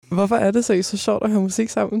Hvorfor er det så sjovt at høre musik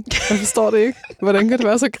sammen? Jeg forstår det ikke. Hvordan kan det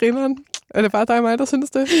være så grineren? Er det bare dig og mig, der synes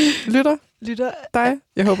det? Lytter dig?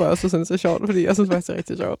 Jeg håber også, du synes det er sjovt, fordi jeg synes faktisk, det er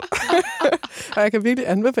rigtig sjovt. Og jeg kan virkelig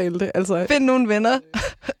anbefale det. Altså, find nogle venner.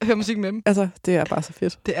 Hør musik med dem. Altså, det er bare så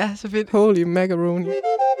fedt. Det er så fedt. Holy macaroni.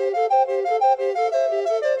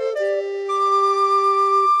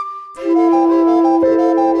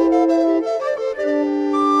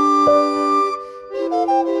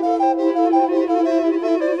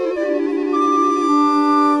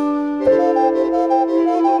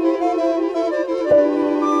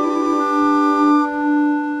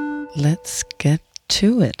 Let's get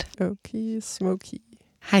to it. Okay, smoky.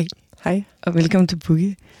 Hej. Hej. Og velkommen til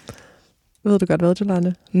Bugi. Ved du godt hvad,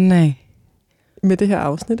 Jolande? Nej. Med det her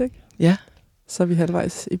afsnit, ikke? Ja. Så er vi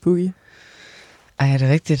halvvejs i Bugi. Ej, er det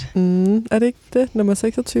rigtigt? Er det ikke det? Nummer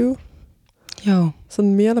 26? Jo.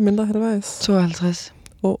 Sådan mere eller mindre halvvejs? 52.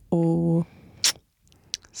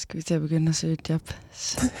 Skal vi til at begynde at søge et job?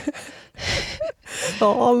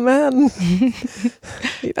 Mand.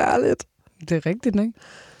 Helt ærligt. Det er rigtigt, ikke?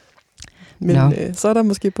 Men så er der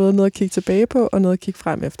måske både noget at kigge tilbage på, og noget at kigge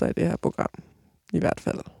frem efter i det her program. I hvert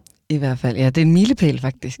fald. I hvert fald, ja. Det er en milepæl,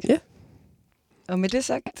 faktisk. Ja. Og med det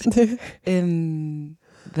sagt,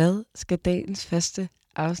 hvad skal dagens første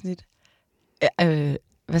afsnit...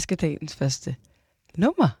 hvad skal dagens første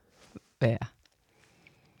nummer være?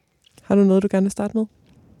 Har du noget, du gerne vil starte med?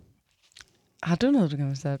 Har du noget, du gerne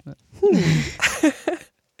vil starte med?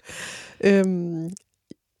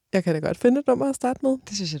 Jeg kan da godt finde et nummer at starte med.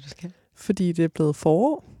 Det synes jeg, du skal. Fordi det er blevet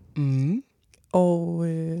forår. Mm. Og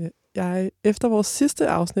jeg efter vores sidste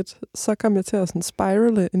afsnit, så kom jeg til at sådan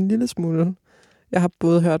spirale en lille smule. Jeg har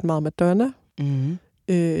både hørt meget Madonna. Mm.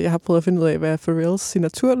 Jeg har prøvet at finde ud af, hvad Pharrells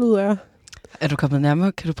signaturlyd er. Er du kommet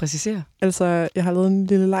nærmere? Kan du præcisere? Altså, jeg har lavet en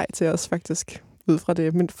lille leg til os faktisk, ud fra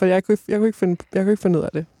det. Men, for jeg kunne ikke finde ud af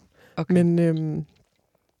det. Okay.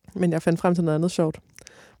 Men jeg fandt frem til noget andet sjovt.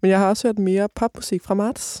 Men jeg har også hørt mere popmusik fra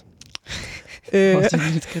marts.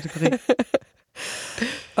 Vores kategori.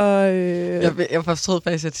 Og, jeg forstod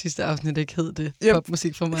faktisk, at sidste afsnit ikke hed det. Yep.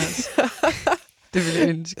 Popmusik fra marts. Det ville jeg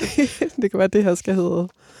ønske. Det kan være, det her skal hedde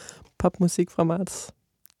popmusik fra marts.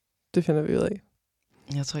 Det finder vi ud af.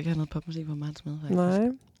 Jeg tror ikke, jeg har noget popmusik fra marts med. Faktisk. Nej,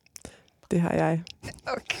 det har jeg.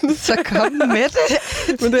 Okay, så kom med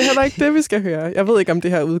det. Men det er heller ikke det, vi skal høre. Jeg ved ikke, om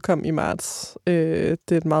det her udkom i marts.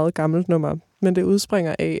 Det er et meget gammelt nummer. Men det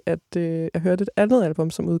udspringer af, at jeg hørte et andet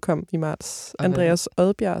album, som udkom i marts. Okay. Andreas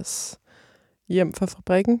Odbjergs Hjem fra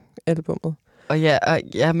fabrikken albummet.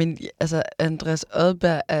 Men altså Andreas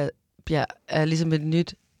Odbjerg er ligesom et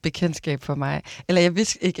nyt bekendtskab for mig. Eller jeg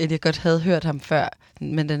vidste ikke, at jeg godt havde hørt ham før.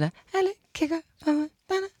 Men den er, alle kigger på mig,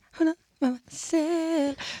 100 med mig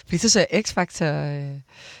selv. Fordi så jeg X-Factor.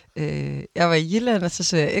 Jeg var i Jylland, og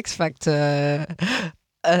så jeg X-Factor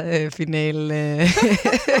finale.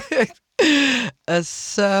 Og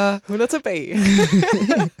så... Hun er tilbage.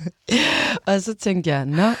 Og så tænkte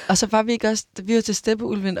jeg, og så var vi ikke også... Vi var til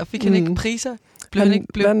Steppeulven, og fik han ikke priser. Blev han ikke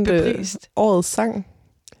beprist? Årets sang.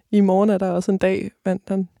 I morgen er der også en dag, vandt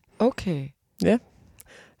han. Okay. Ja.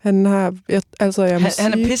 Han har...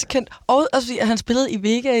 Han er pissekendt. Og også fordi han spillede i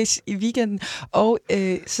Vegas i weekenden. Og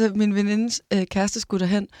så min venindes kæreste skulle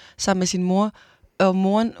derhen sammen med sin mor. Og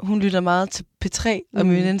moren, hun lytter meget til P3. Og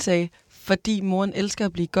min veninde sagde, fordi moren elsker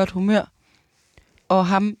at blive i godt humør. Og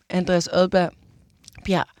ham, Andreas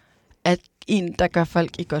Odbjerg, er en, der gør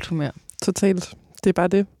folk i godt humør. Totalt. Det er bare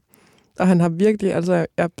det. Og han har virkelig,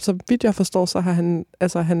 så vidt jeg forstår, så har han,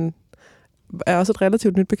 han er også et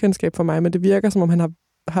relativt nyt bekendtskab for mig, men det virker, som om han har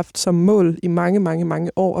haft som mål i mange, mange,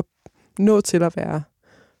 mange år at nå til at være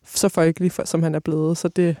så folkelig, som han er blevet. Så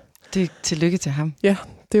det er tillykke til ham. Ja,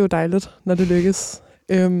 det er jo dejligt, når det lykkes.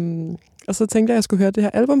 Og så tænkte jeg, at jeg skulle høre det her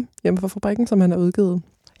album Hjemme fra fabrikken, som han har udgivet.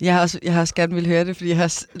 Jeg har også gerne ville høre det, fordi jeg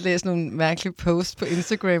har læst nogle mærkelige posts på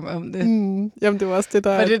Instagram om det. Jamen, det var også det,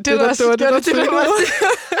 der... Det var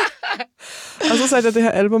Og så satte jeg det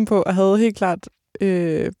her album på, og havde helt klart...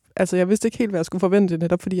 jeg vidste ikke helt, hvad jeg skulle forvente,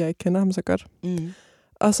 netop fordi jeg ikke kender ham så godt. Mm.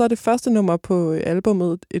 Og så er det første nummer på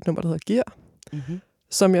albummet et nummer, der hedder Gear,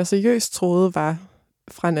 som jeg seriøst troede var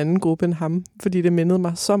fra en anden gruppe end ham, fordi det mindede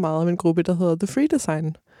mig så meget om en gruppe, der hedder The Free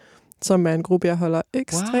Design, som er en gruppe, jeg holder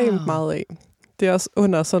ekstremt meget af. Det er også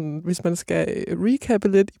under sådan, hvis man skal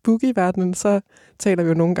recappe lidt i boogie-verdenen, så taler vi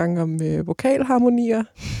jo nogle gange om vokalharmonier.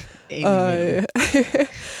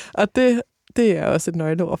 Og det er også et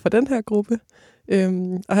nøgleord for den her gruppe.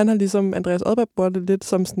 Og han har ligesom, Andreas Odbjerg brugt det lidt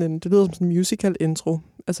som sådan det lyder som sådan en musical intro.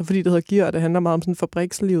 Altså fordi det hedder Gear, og det handler meget om sådan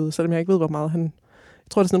fabrikslivet, selvom jeg ikke ved, hvor meget han...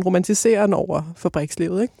 Jeg tror, det er sådan en romantiserende over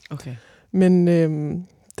fabrikslivet, ikke? Okay. Men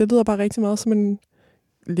det lyder bare rigtig meget som en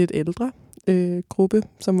lidt ældre gruppe,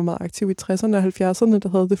 som var meget aktiv i 60'erne og 70'erne, der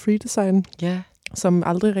hed The Free Design, som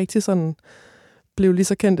aldrig rigtig sådan blev lige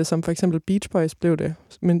så kendte, som for eksempel Beach Boys blev det.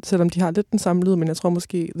 Men selvom de har lidt den samme lyd, men jeg tror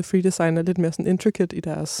måske, The Free Design er lidt mere sådan intricate i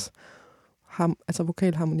deres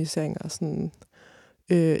vokalharmonisering og sådan.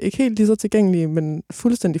 Ikke helt lige så tilgængelige, men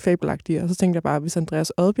fuldstændig fabelagtige. Og så tænkte jeg bare, hvis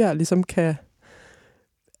Andreas Odbjerg ligesom kan...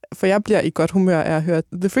 For jeg bliver i godt humør af at høre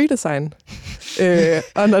The Free Design.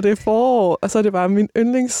 Og når det er forår, og så er det bare min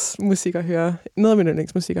yndlingsmusik at høre. Noget af min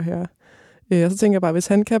yndlingsmusik at høre. Og så tænker jeg bare,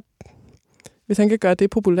 hvis han kan gøre det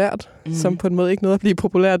populært, som på en måde ikke nåede at blive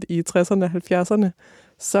populært i 60'erne og 70'erne,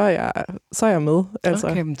 så er jeg med. Altså,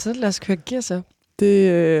 okay, men så lad os høre gear så.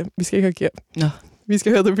 Vi skal ikke have gear. Nå. Vi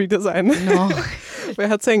skal høre The Free Design. Nå. For jeg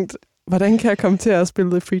har tænkt, hvordan kan jeg komme til at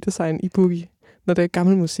spille The Free Design i bugi, når det er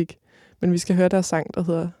gammel musik? Men vi skal høre deres sang, der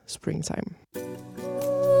hedder Springtime.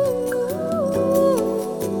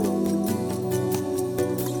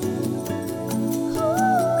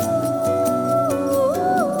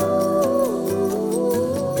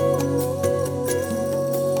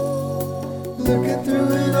 Looking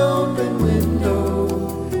through an open window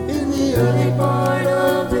in the early part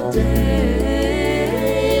of the day,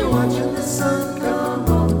 watching the sun come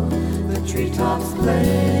up, the treetops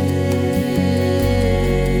play.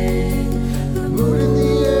 The mood in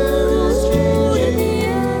the air is changing.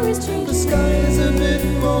 The sky is a bit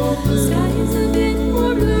more blue.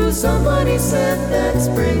 Somebody said that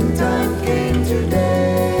springtime came today.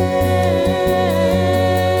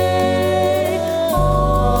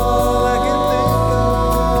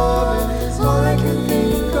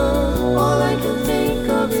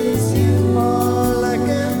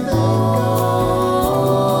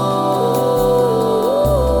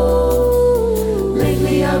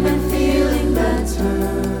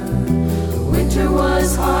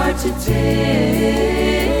 To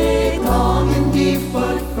take long and deep,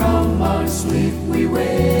 but from our sleep we wake.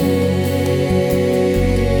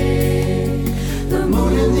 The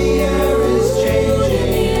mood in the air is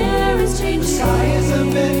changing. The sky is a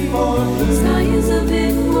bit more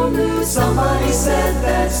blue. Somebody said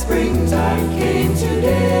that springtime came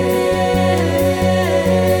today.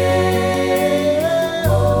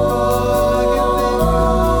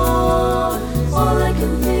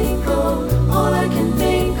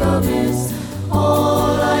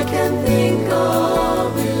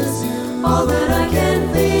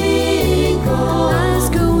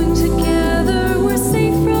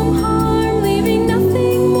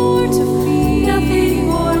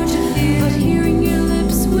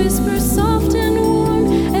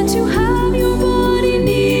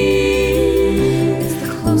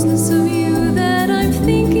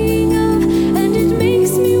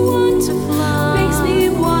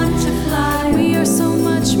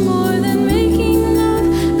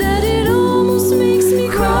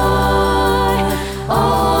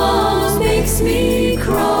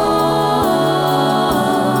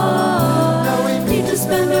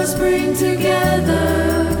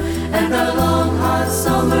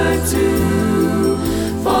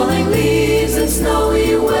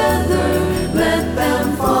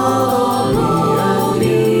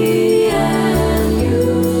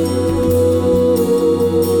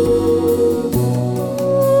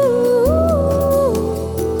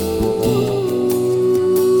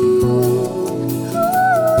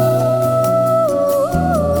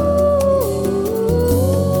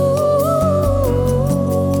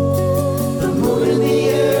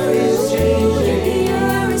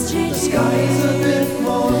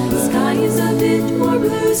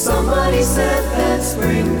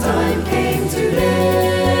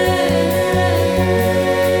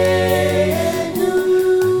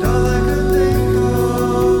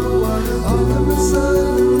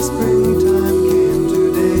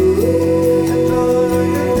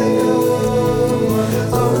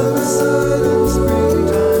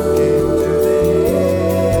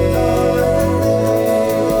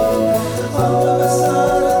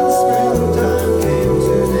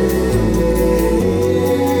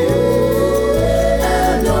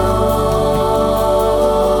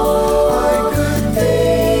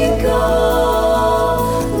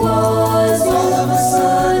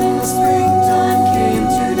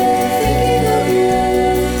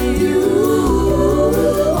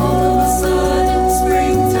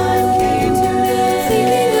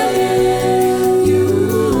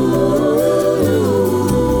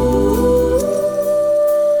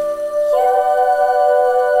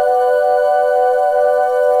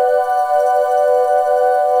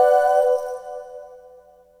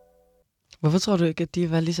 Hvorfor tror du ikke, at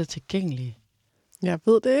de var lige så tilgængelige? Jeg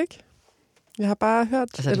ved det ikke. Jeg har bare hørt...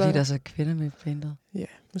 Altså, er det fordi, der er så kvinder med i bandet? Ja,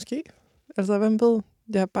 måske. Altså, hvem ved?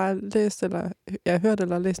 Jeg har bare læst, eller jeg har hørt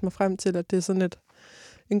eller læst mig frem til, at det er sådan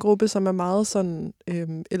en gruppe, som er meget sådan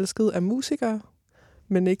elsket af musikere,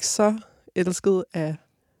 men ikke så elsket af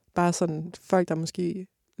bare sådan folk, der måske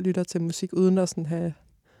lytter til musik, uden at sådan have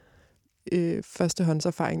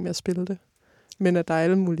førstehåndserfaring med at spille det. Men at der er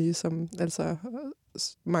alle mulige, som altså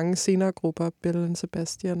mange senere grupper, Bell &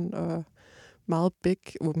 Sebastian og meget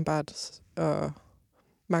Beck åbenbart, og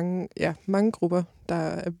mange grupper, der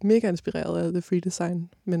er mega inspireret af The Free Design,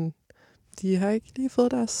 men de har ikke lige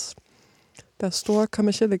fået deres store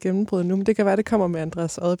kommercielle gennembrud nu, men det kan være, det kommer med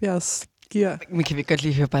Andreas Odbjergs gear. Men kan vi godt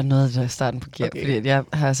lige høre bare noget af det, der starten på gear? Okay. Fordi jeg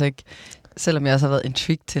har altså ikke, selvom jeg også har været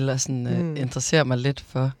intrigued til at sådan, interessere mig lidt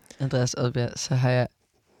for Andreas Odbjerg, så har jeg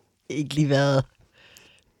ikke lige været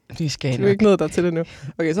nysgerrig nok. Du er ikke nået der til det nu.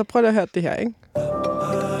 Okay, så prøv lige at høre det her, ikke?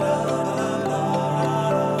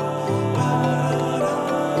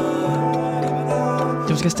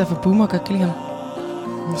 Det er måske derfor Boomer godt kan lide ham.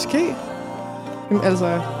 Måske. Jamen,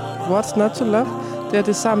 altså, What's Not to Love? Det er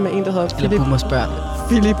det sammen med en, der hedder Boomers børn.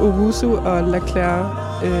 Philip Owusu og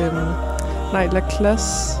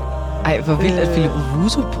Laclasse. Ej, hvor vildt, at Philip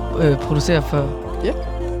Owusu producerer for... Ja.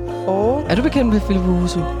 Og er du bekendt med Philip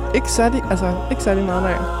Owusu? Ikke særlig meget,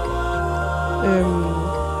 nej.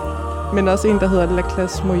 Men også en, der hedder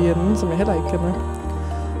Laclasse Moyenne, som jeg heller ikke kender.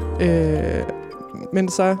 Men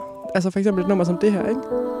så... Altså for eksempel et nummer som det her, ikke?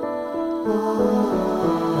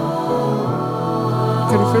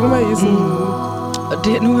 Kan du følge mig i sådan... Og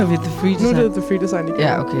det, nu har vi The Free Design. Nu er det The Free Design igen.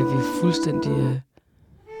 Ja, okay, vi er fuldstændig...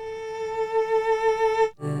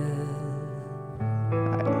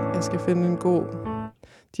 Jeg skal finde en god...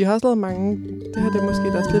 De har også lavet mange... Det her det er måske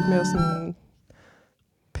der er lidt mere sådan...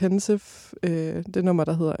 pensive, det nummer,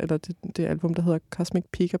 der hedder... Eller det album, der hedder Cosmic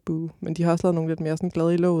Peekaboo. Men de har også lavet nogle lidt mere sådan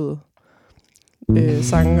glade i låget.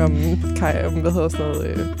 Sange om, hvad hedder sådan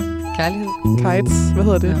noget? Kærlighed. Kites, hvad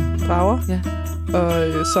hedder det? Ja. Drager. Ja.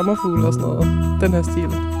 Og sommerfugle og sådan noget. Den her stil.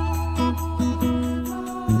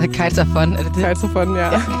 Kites are fun, er det det? Kites are fun,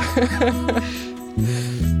 ja.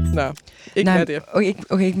 Nå, ikke mere det.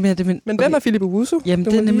 Okay, ikke mere det, men okay. Den er Philip Owusu. Jamen,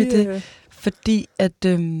 det er nemlig det. Fordi at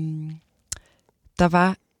der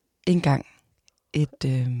var engang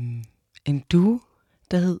en duo,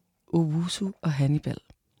 der hed Owusu og Hannibal.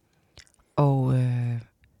 Og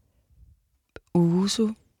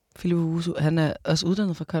Philip Owusu, han er også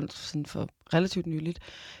uddannet fra Konsten for relativt nyligt,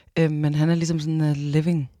 men han er ligesom sådan en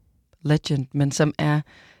living legend, men som er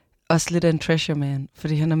også lidt af en treasure man,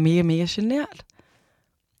 fordi han er mega, mega genert,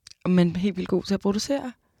 men helt vildt god til at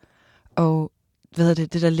producere. Og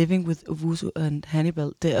det der Living with Owusu og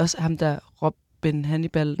Hannibal, det er også ham, der Robin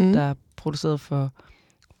Hannibal, der produceret for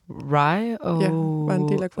Rye og, var en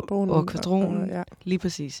del af Kvadronen. Ja. Lige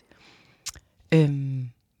præcis.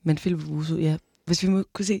 Men Philip Owusu, ja, hvis vi må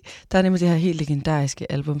kunne se, der er nemlig det her helt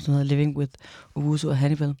legendariske album, som hedder Living with Owusu og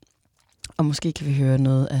Hannibal. Og måske kan vi høre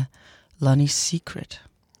noget af Lonnie's Secret.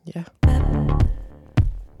 Ja.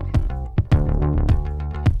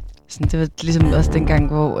 Sådan, det var ligesom også dengang,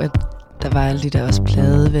 hvor at der var alle de der også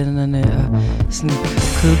pladevennerne, og sådan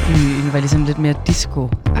Kødbyen var ligesom lidt mere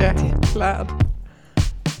disco-agtig. Ja, klart.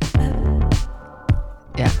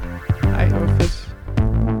 Ja. Ej, det var fedt.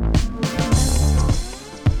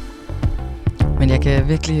 Men jeg kan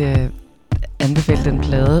virkelig anbefale den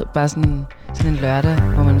plade. Bare sådan en lørdag,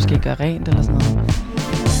 hvor man måske gør rent eller sådan noget.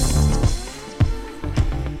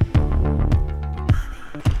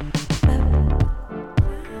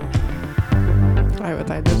 Ej, hvor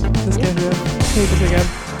dejligt. Det skal jeg høre. Helt sikkert.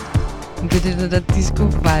 Det er det der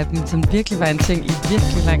disco-viben, som virkelig var en ting i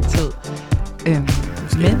virkelig lang tid.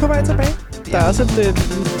 Men på vej tilbage. Der er også et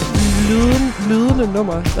lydende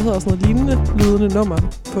nummer. Hvad hedder sådan noget lydende nummer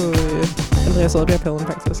på Andreas Odbjerg-pladen,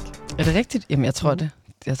 faktisk. Er det rigtigt? Jamen, jeg tror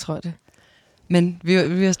det. Men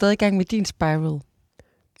vi er stadig i gang med din spiral.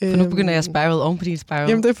 For nu begynder jeg at spiral oven på din spiral.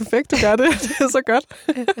 Jamen, det er perfekt, du gør det. Det er så godt.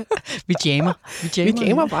 Vi jammer. Vi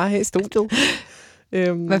jammer bare her i studiet.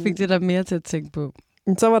 Hvad fik det der mere til at tænke på?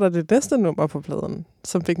 Så var der det næste nummer på pladen,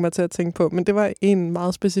 som fik mig til at tænke på. Men det var en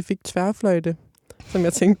meget specifik tværfløjte, som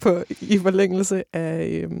jeg tænkte på i forlængelse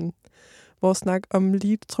af vores snak om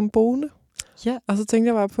lead trombone. Ja. Og så tænkte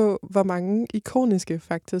jeg bare på, hvor mange ikoniske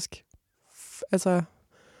faktisk, altså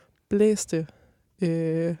blæste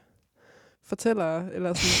fortællere,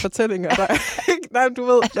 eller sådan fortællinger, der ikke, nej, du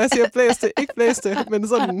ved, når jeg siger blæste, ikke blæste, men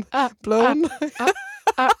sådan blown.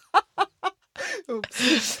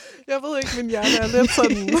 Ups. Jeg ved ikke, min hjerne er lidt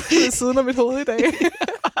sådan ved siden af mit hoved i dag.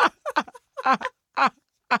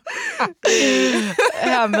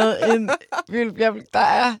 Her med der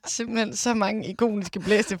er simpelthen så mange ikoniske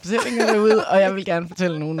blæste fortællinger derude, og jeg vil gerne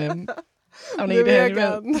fortælle nogle af dem. Det vil jeg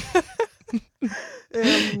gerne.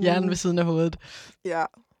 Hjernen ved siden af hovedet. Ja.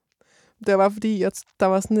 Det var fordi, at der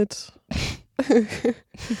var sådan et...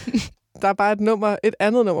 der er bare et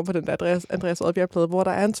andet nummer på den der Andreas Odbjerg-plade, hvor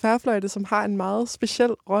der er en tværfløjte, som har en meget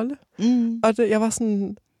speciel rolle. Og jeg var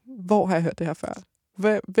sådan, hvor har jeg hørt det her før?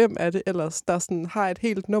 Hvem er det ellers, der sådan har et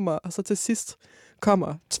helt nummer, og så til sidst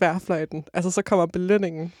kommer tværfløjten. Altså, så kommer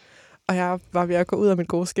belønningen. Og jeg var ved at gå ud af mit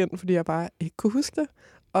gode skin, fordi jeg bare ikke kunne huske det.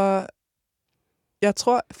 Og jeg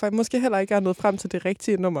tror for jeg måske heller ikke er nået frem til det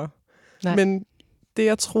rigtige nummer. Nej. Men det,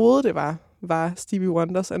 jeg troede, det var Stevie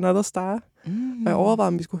Wonders Another Star. Og jeg overvejede,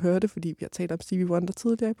 om vi skulle høre det, fordi vi har talt om Stevie Wonder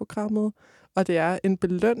tidligere i programmet. Og det er en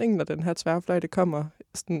belønning, når den her tværfløjte kommer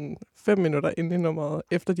sådan 5 minutter ind i nummeret,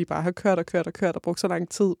 efter de bare har kørt og brugt så lang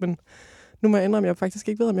tid. Men nu må jeg indrømme, at jeg faktisk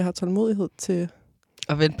ikke ved, om jeg har tålmodighed til...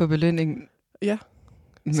 at vente på belønningen? Ja.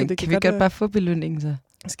 Men kan vi godt bare få belønningen så?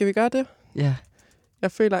 Skal vi gøre det? Ja.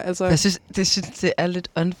 Jeg føler altså... Jeg synes, det er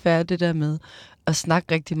lidt unfair, det der med at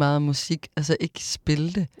snakke rigtig meget om musik, altså ikke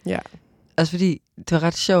spille det. Ja. Altså fordi, det var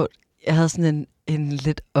ret sjovt. Jeg havde sådan en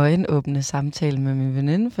lidt øjenåbne samtale med min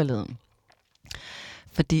veninde forleden.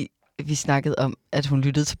 Fordi vi snakkede om, at hun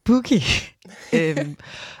lyttede til bugi.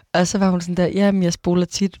 Og så var hun sådan der, jamen jeg spoler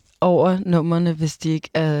tit over numrene, hvis de ikke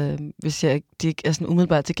er, de ikke er sådan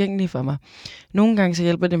umiddelbart tilgængelige for mig. Nogle gange så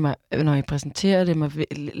hjælper det mig, når jeg præsenterer det, mig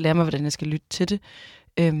lærer mig, hvordan jeg skal lytte til det.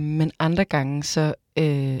 Men andre gange, så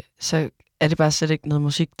er det bare slet ikke noget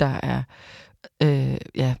musik, der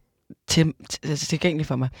er tilgængelig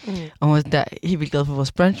for mig. Og hun var der helt vildt glad for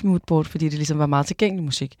vores brunch moodboard, fordi det ligesom var meget tilgængelig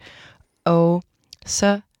musik. Og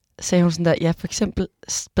så sagde hun sådan der, ja, for eksempel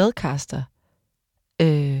Spellcaster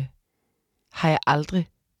har jeg aldrig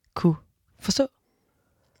kunne forstå.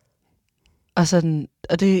 Og sådan,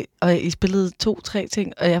 og I spillede 2-3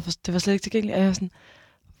 ting, og det var slet ikke tilgængeligt, og jeg var sådan,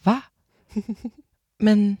 hvad?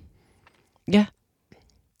 Men, ja.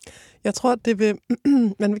 Jeg tror,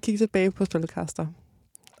 man vil kigge tilbage på Spellcaster,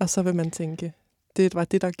 og så vil man tænke, det var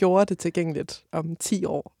det, der gjorde det tilgængeligt om 10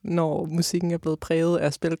 år, når musikken er blevet præget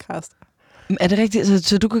af Spellcaster. Er det rigtigt?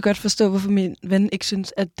 Så du kan godt forstå, hvorfor min ven ikke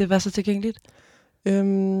synes, at det var så tilgængeligt?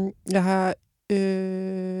 Jeg har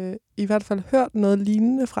i hvert fald hørt noget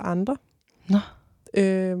lignende fra andre. Nå.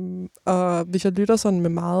 Og hvis jeg lytter sådan med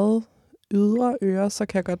meget ydre ører, så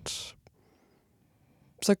kan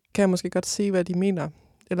jeg måske godt se, hvad de mener.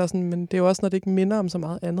 Eller sådan, men det er jo også, når det ikke minder om så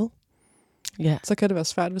meget andet. Ja. Så kan det være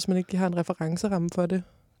svært, hvis man ikke har en referenceramme for det.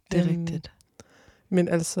 Det er rigtigt. Men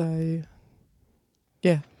altså,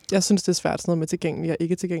 ja, jeg synes, det er svært sådan noget med tilgængelig og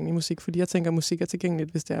ikke tilgængelig musik, fordi jeg tænker, at musik er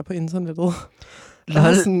tilgængeligt, hvis det er på internettet.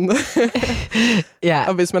 Og, sådan, ja.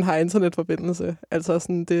 Og hvis man har internetforbindelse. Altså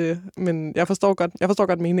sådan det, men jeg forstår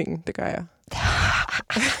godt meningen, det gør jeg.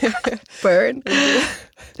 Burn.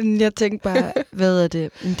 Jeg tænkte bare, hvad er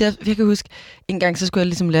det? Jeg kan huske, en gang så skulle jeg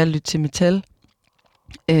ligesom lære at lytte til metal.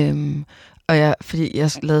 Og fordi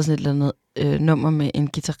jeg lavede sådan et eller andet nummer med en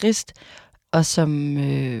guitarist, og som,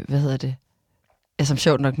 som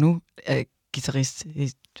sjovt nok nu er guitarist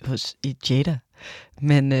i Jada.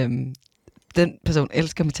 Men den person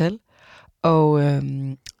elsker metal. Og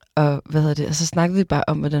så snakkede vi bare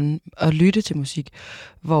om, hvordan at lytte til musik,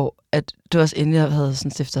 hvor at du også endelig havde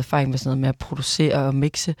sådan stiftet erfaring med sådan noget med at producere og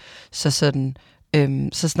mixe, så sådan,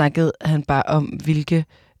 så snakkede han bare om, hvilke,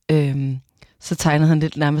 så tegnede han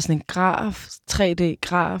lidt nærmest sådan en graf,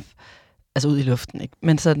 3D-graf, altså ud i luften, ikke?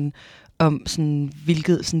 Men sådan, om sådan,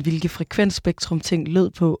 hvilke frekvensspektrum ting lød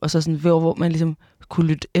på, og så sådan, hvor man ligesom kunne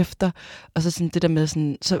lytte efter, og så sådan det der med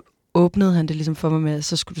sådan, så åbnede han det ligesom for mig med, at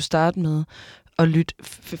så skulle du starte med at lytte,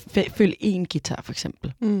 følge en guitar for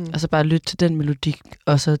eksempel, og så bare lytte til den melodi,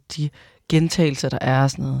 og så de gentagelser, der er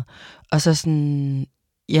og sådan noget. Og så sådan,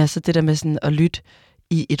 ja, så det der med sådan at lytte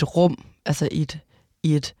i et rum, altså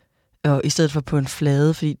og i stedet for på en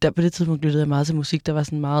flade, fordi der på det tidspunkt lyttede jeg meget til musik, der var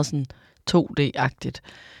sådan meget sådan 2D-agtigt.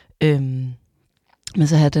 Men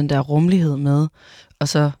så have den der rummelighed med, og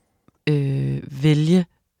så vælge,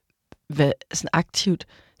 sådan aktivt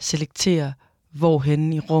selektere,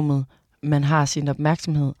 hvorhenne i rummet man har sin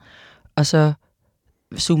opmærksomhed, og så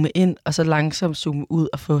zoome ind, og så langsomt zoome ud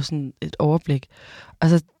og få sådan et overblik. Og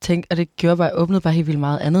så tænkte, og det åbnede bare helt vildt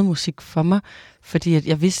meget andet musik for mig, fordi at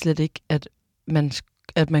jeg vidste slet ikke,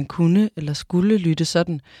 at man kunne eller skulle lytte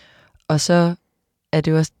sådan. Og så er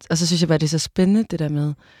det jo også, og så synes jeg bare, det er så spændende, det der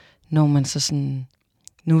med, når man så sådan,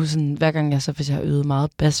 nu sådan, hver gang hvis jeg har øvet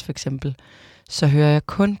meget bas for eksempel, så hører jeg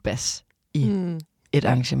kun bas i et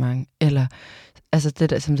arrangement, eller altså det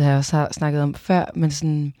der, som jeg også har snakket om før, men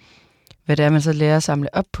sådan, hvad det er, man så lærer at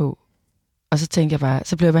samle op på. Og så tænkte jeg bare,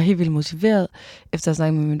 så blev jeg bare helt vildt motiveret, efter at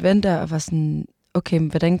snakke med min ven der, og var sådan, okay,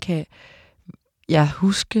 men jeg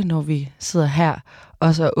huske, når vi sidder her,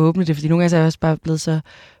 og så åbne det, fordi nogle gange er jeg også bare blevet så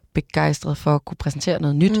begejstret for at kunne præsentere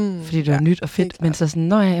noget nyt, fordi det var nyt og fedt, men så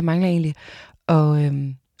sådan, jeg mangler egentlig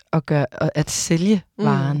at sælge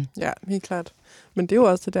varen. Ja, helt klart. Men det er jo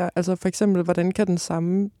også det der, altså for eksempel, hvordan kan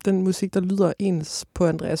den musik, der lyder ens på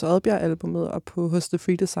Andreas Odbjerg-albummet og på hos The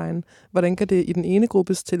Free Design, hvordan kan det i den ene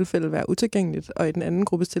gruppes tilfælde være utilgængeligt, og i den anden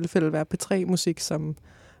gruppes tilfælde være P3-musik, som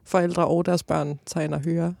forældre og deres børn tager ind og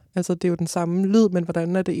hører? Altså det er jo den samme lyd, men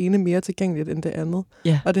hvordan er det ene mere tilgængeligt end det andet?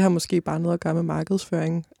 Ja. Og det har måske bare noget at gøre med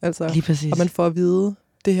markedsføring. Altså, lige præcis. Og man får at vide,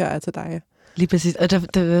 det her er til dig. Lige præcis. Og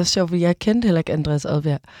det var sjovt, fordi jeg kendte heller ikke Andreas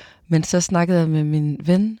Odbjerg, men så snakkede jeg med min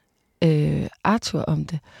ven, Arthur om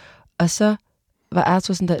det. Og så var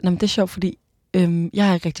Arthur sådan der, men det er sjovt, fordi jeg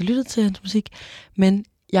har ikke rigtig lyttet til hans musik, men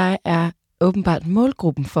jeg er åbenbart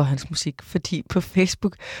målgruppen for hans musik, fordi på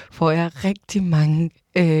Facebook får jeg rigtig mange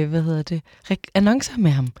annoncer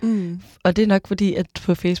med ham. Og det er nok fordi, at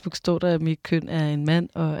på Facebook står der, at mit køn er en mand,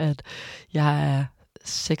 og at jeg er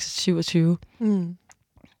 27.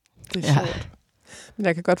 Det er sjovt. Men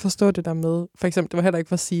jeg kan godt forstå det der med, for eksempel, det var heller ikke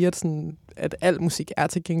for at sige, at al musik er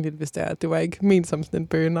tilgængeligt, hvis det er. Det var ikke ment som sådan en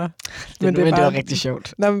burner. Men det var rigtig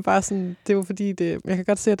sjovt. Nej, men bare sådan, det var fordi, jeg kan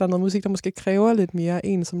godt se, at der er noget musik, der måske kræver lidt mere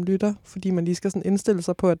en som lytter, fordi man lige skal sådan indstille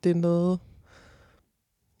sig på, at det er noget.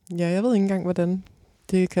 Ja, jeg ved ikke engang, hvordan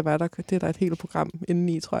det kan være. Det er der et helt program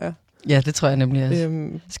indeni, tror jeg. Ja, det tror jeg nemlig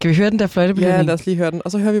også. Skal vi høre den der fløjtebelønning? Ja, lad os lige høre den.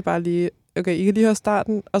 Og så hører vi bare lige, okay, I kan lige høre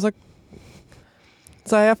starten, og så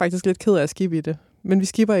er jeg faktisk lidt ked af at skippe i det. Men vi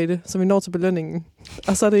skipper i det, så vi når til belønningen.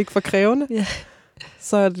 Og så er det ikke for krævende. Ja.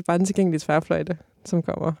 Så er det bare en tilgængelig tværfløjte, som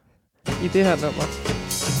kommer i det her nummer.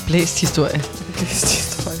 En blæst historie.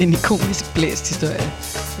 En ikonisk blæst historie.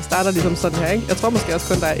 Det starter ligesom sådan her, ikke? Jeg tror måske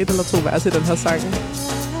også kun, der er 1 eller 2 vers i den her sang.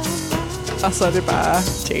 Og så er det bare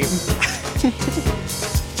jam.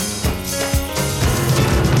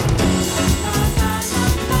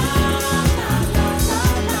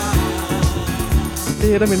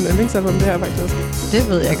 Det er et af mine yndlingsalbum, det her faktisk. Det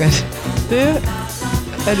ved jeg godt. Det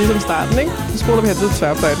er ligesom starten, ikke? Så spoler vi her til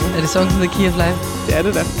tværfløjten. Er det Songs in the Key of Life? Det er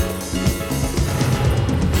det da.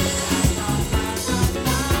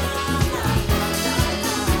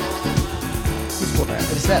 Nu spoler jeg.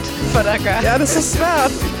 Er det svært for dig at gøre? Ja, det er så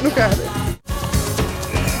svært. Nu gør jeg det.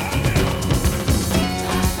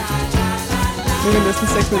 Nu er det næsten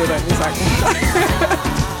 6 minutter ind i sangen.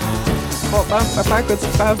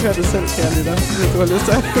 Bare hør det selv, kære lytter, hvis du har lyst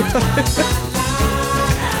til at høre det.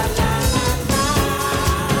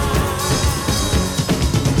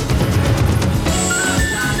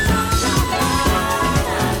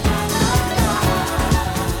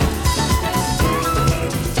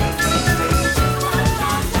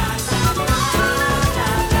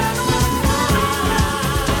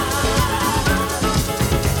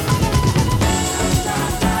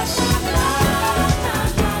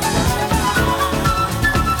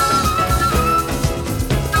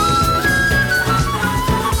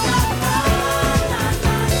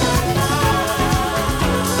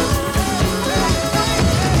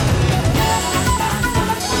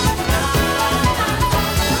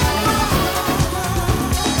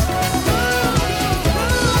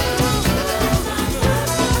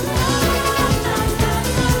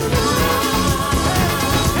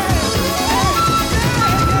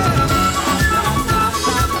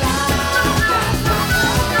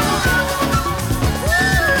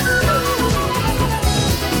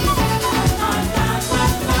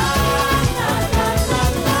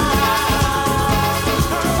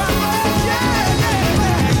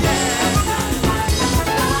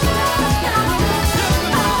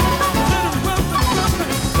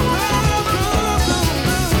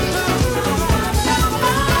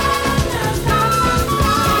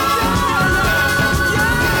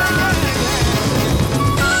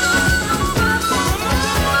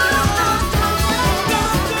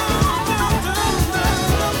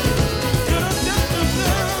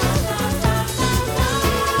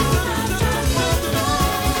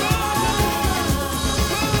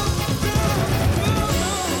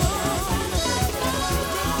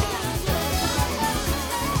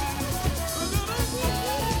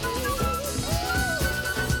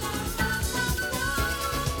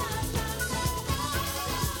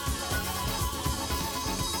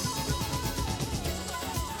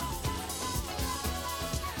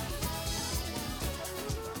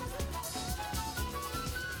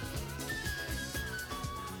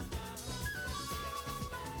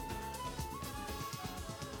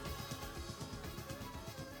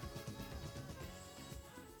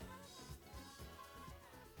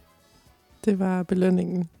 Det var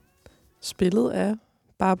belønningen. Spillet af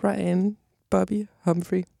Barbara Ann Bobby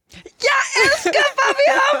Humphrey. Jeg elsker Bobby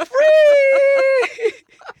Humphrey!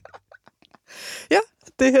 Ja,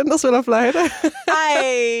 det er hende, der spiller fløjte.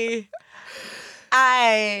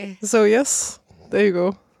 Ej. So yes, there you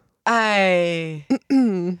go. Ej.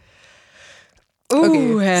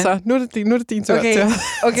 Okay, så nu er det din tur til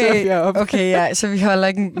at op. Okay, ja, så vi holder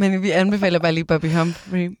ikke, men vi anbefaler bare lige Bobby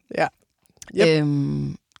Humphrey. Ja.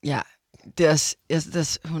 Yep. Ja, det er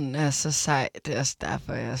også, hun er så sej. Det er også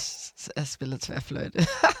derfor, jeg spiller tværfløjte.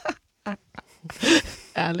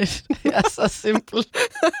 Ærligt. Jeg er så simpel.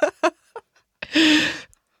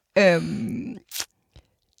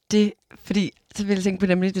 Det, fordi, så vil jeg tænke på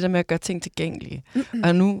nemlig det der med at gøre ting tilgængelige.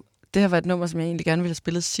 Og nu, det her var et nummer, som jeg egentlig gerne ville have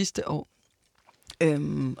spillet sidste år.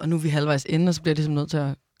 Og nu er vi halvvejs inde, og så bliver jeg ligesom nødt til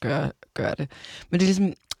at gøre det. Men det er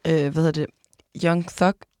ligesom, Young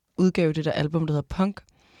Thug udgav det der album, der hedder Punk,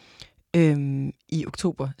 i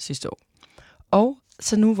oktober sidste år. Og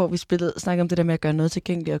så nu, hvor vi snakkede om det der med at gøre noget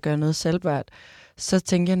tilgængeligt og gøre noget salgbart, så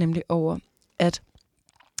tænker jeg nemlig over, at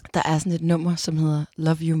der er sådan et nummer, som hedder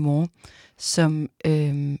Love You More, som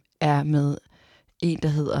er med en, der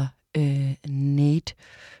hedder Nate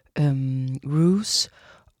Roos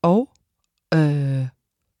og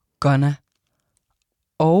Gunna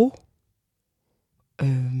og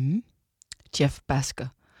Jeff Basker.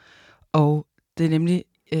 Og det er nemlig,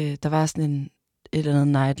 der var sådan et eller andet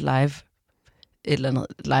night live, et eller andet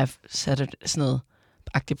live Saturday, sådan noget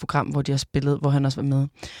agtigt program, hvor de har spillet, hvor han også var med.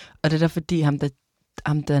 Og det er der, fordi ham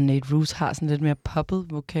der Nate Roos har sådan lidt mere poppet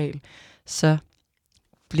vokal, så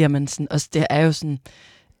bliver man sådan, også det er jo sådan,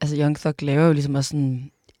 altså Young Thug laver jo ligesom også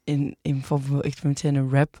sådan en form for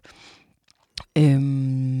eksperimenterende rap,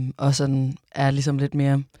 og sådan er ligesom lidt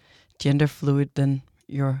mere gender fluid than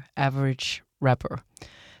your average rapper.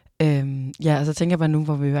 Og så tænker jeg bare nu,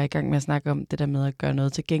 hvor vi var i gang med at snakke om det der med at gøre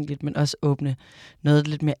noget tilgængeligt, men også åbne noget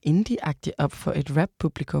lidt mere indie-agtigt op for et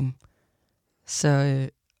rap-publikum. Så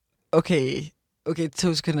okay,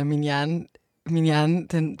 2 sekunder, min hjerne,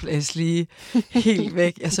 den blæs lige helt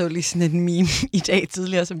væk. Jeg så lige sådan en meme i dag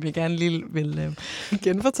tidligere, som jeg gerne lige vil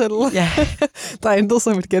genfortælle. Ja. Der er intet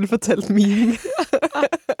som et genfortalt meme.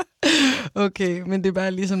 Okay, men det er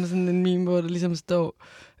bare ligesom sådan en meme, hvor der ligesom står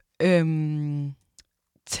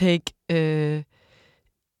take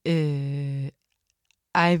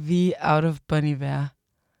IV out of Bon Iver.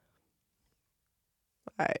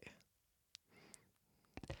 Nej.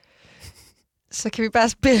 Så kan vi bare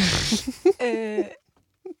spille.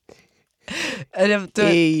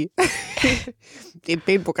 Det er et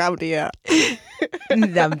pænt program, det her.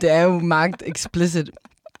 Jamen, det er jo marked explicit.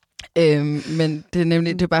 Men det er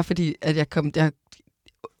nemlig, det er bare fordi, at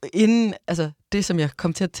det, som jeg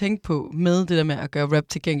kom til at tænke på med det der med at gøre rap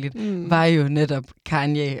tilgængeligt, var jo netop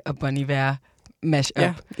Kanye og Bon Iver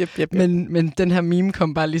mash-up. Ja, yep. Men den her meme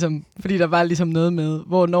kom bare ligesom, fordi der var ligesom noget med,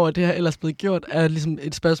 hvornår det her ellers blevet gjort, er ligesom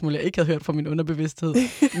et spørgsmål, jeg ikke havde hørt fra min underbevidsthed.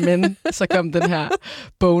 Men så kom den her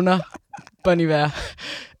boner Bon Iver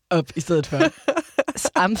op i stedet for.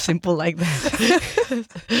 I'm simple like that.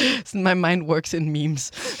 So my mind works in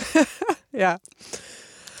memes. Ja.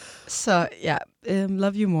 Så ja,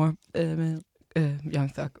 Love You More med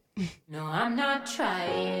Young Thug. No, I'm not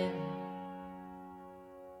trying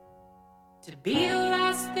to be the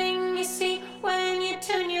last thing you see when you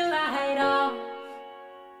turn your light off.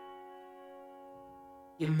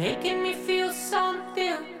 You're making me feel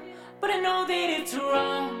something, but I know that it's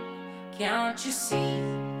wrong. Can't you see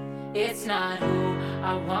it's not who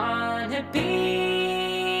I wanna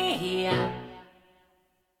be?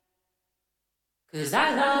 'Cause I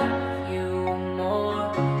love you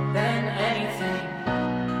more than anything.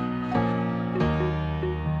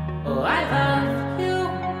 Oh, I love you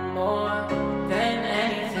more than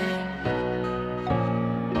anything.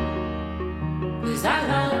 'Cause I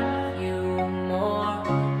love you more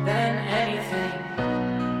than anything.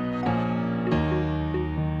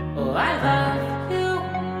 Oh, I love you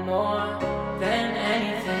more than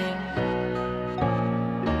anything.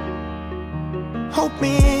 Hope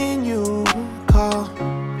me and you call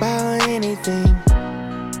about anything.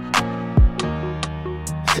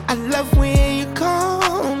 I love when you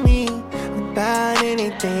call me about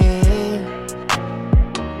anything.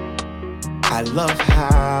 I love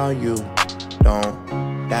how you don't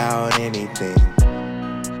doubt anything.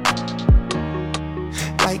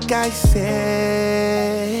 Like I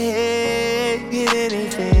said, hit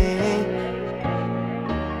anything.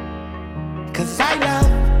 'Cause I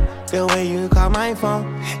love the way you call my phone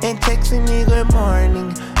and texting me good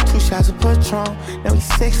morning. 2 shots of Patron, now we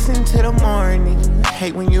sexing to the morning.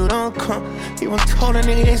 Hate when you don't come, you told a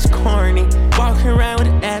nigga it's corny. Walking around with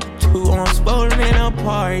an attitude, I'm swollen in a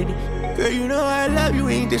party. Girl, you know I love you,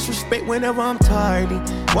 ain't disrespect whenever I'm tardy.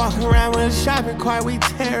 Walking around with a shopping cart, we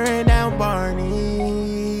tearing down Barney.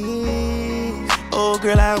 Oh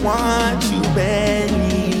girl, I want you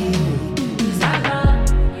badly.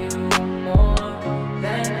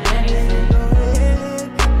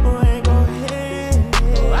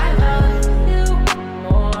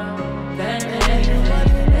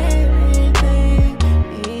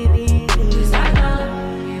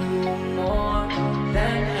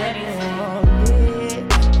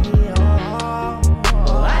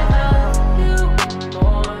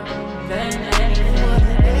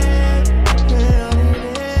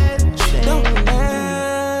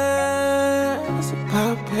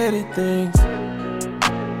 Things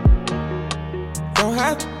don't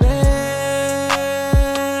have to beg,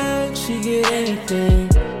 she get anything.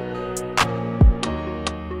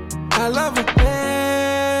 I love her bad,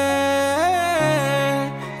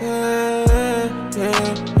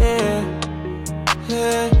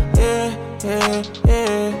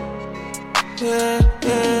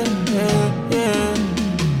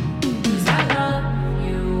 Cause I love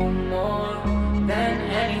you more than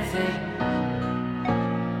anything.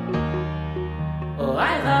 Oh, I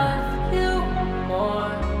love you more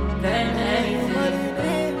than anything.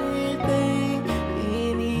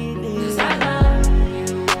 Cause I love you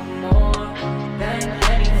more than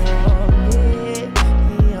anything.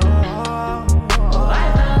 Oh, I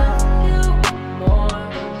love you more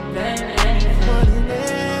than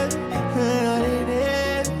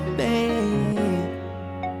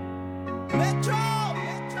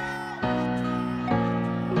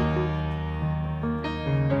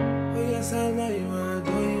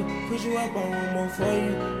Put you up, I want more for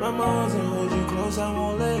you. Wrap my arms and hold you close, I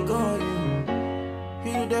won't let go of you.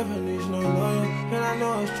 You the definition of loyal, and I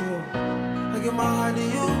know it's true. I give my heart to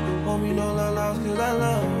you, hold me no love lost, cause I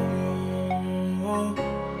love you.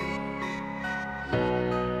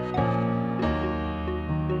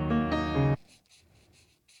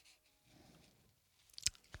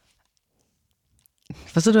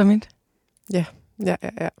 Forstår du, hvad jeg mente? Ja.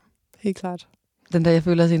 Helt klart. Den der, jeg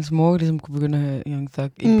føler, at ens mor ligesom kunne begynde at høre Young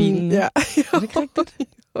Thug i bilen. Ja. Er det ikke rigtigt?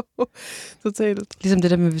 Totalt. Ligesom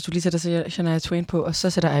det der med, hvis du lige sætter Shania Twain på, og så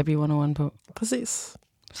sætter IB 101 på. Præcis.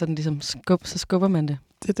 Så den ligesom så skubber man det.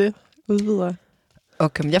 Det er det. Udvidere.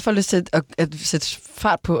 Okay, jeg får lyst til at sætte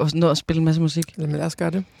fart på og nå at spille en masse musik. Jamen lad os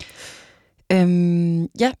gøre det.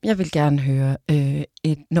 Ja, jeg vil gerne høre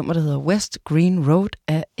et nummer, der hedder West Green Road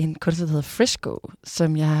af en kunstner, der hedder Frisco,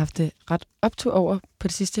 som jeg har haft det ret optur over på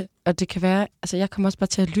det sidste. Og det kan være, altså jeg kommer også bare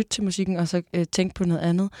til at lytte til musikken og så tænke på noget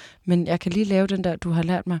andet. Men jeg kan lige lave den der, du har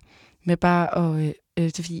lært mig, med bare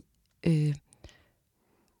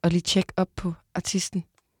at lige tjekke op på artisten.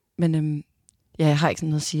 Men ja, jeg har ikke sådan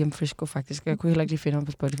noget at sige om Frisco faktisk. Jeg kunne heller ikke lige finde ham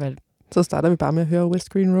på Spotify. Så starter vi bare med at høre West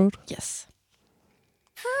Green Road. Yes.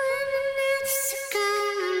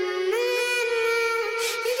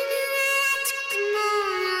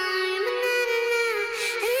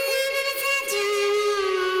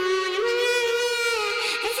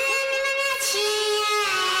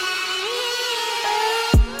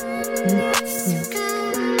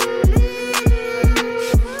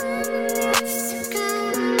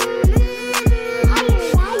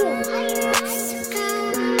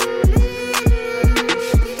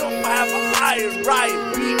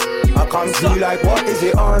 Come through like, what is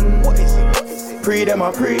it on? Pre them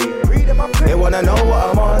I pre. They wanna know what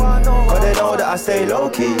I'm on, cause they know that I stay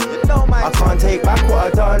low-key. I can't take back what I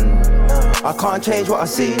done, I can't change what I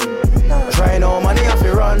see. Try no money off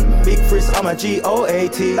the run, big frizz, I'm a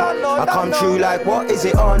G-O-A-T. I come through like, what is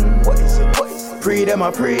it on? Pre them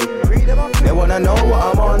I pre. They wanna know what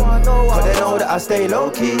I'm on, cause they know that I stay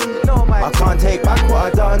low-key. I can't take back what I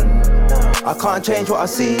done, I can't change what I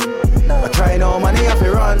see. I try no money off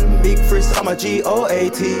the run, big frizz, I'm a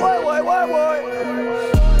G-O-A-T.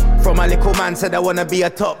 From a little man said I wanna be a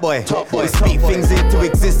top boy. Speak things into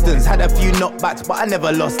existence. Had a few knockbacks, but I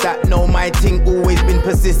never lost that. No, my thing always been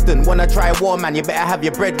persistent. Wanna try war, man, you better have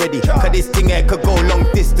your bread ready. Cause this thing here could go long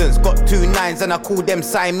distance. Got 2 9s and I call them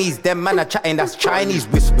Siamese. Them man are chatting, that's Chinese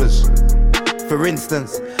whispers. For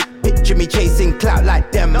instance, picture me chasing clout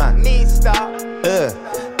like them, man.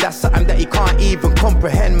 That's something that you can't even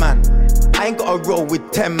comprehend, man. I ain't gotta roll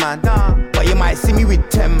with 10 man, but you might see me with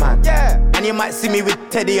 10 man. And you might see me with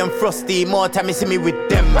Teddy and Frosty. More time you see me with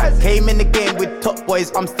them, man. Came in the game with top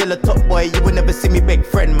boys, I'm still a top boy. You will never see me beg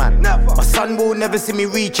friend, man. My son will never see me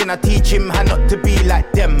reaching. I teach him how not to be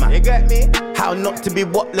like them, man. You get me? How not to be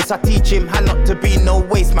whatless, I teach him how not to be no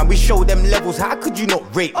waste, man. We show them levels, how could you not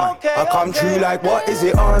rate, man? I come true like, what is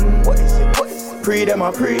it on? Pre them I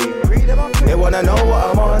pre. They wanna know what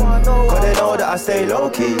I'm on, cause they know that I stay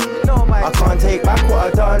low-key. I can't take back what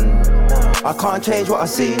I done. I can't change what I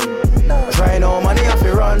see. Try no money off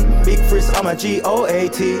your run. Big Frizz, I'm a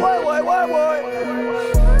G-O-A-T. I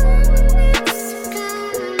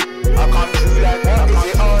come true like what? Is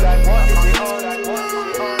it all like what? Is it all like what?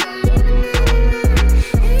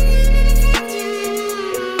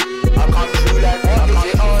 I come true like what?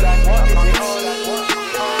 Is it all like what? Is it all like what?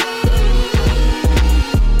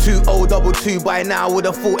 2022 by now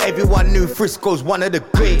would've thought everyone knew Frisco's one of the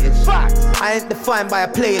greatest. I ain't defined by a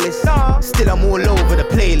playlist. Still I'm all over the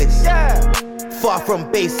playlist. Far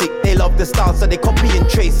from basic, they love the style so they copy and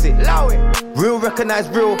trace it. Real recognize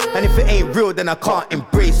real, and if it ain't real then I can't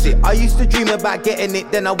embrace it. I used to dream about getting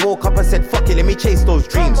it, then I woke up and said fuck it, let me chase those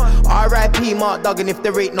dreams. R.I.P. Mark Duggan, if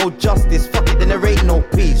there ain't no justice, fuck it, then there ain't no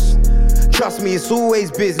peace. Trust me, it's always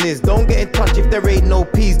business. Don't get in touch if there ain't no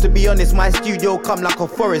peace. To be honest, my studio come like a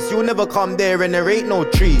forest. You'll never come there and there ain't no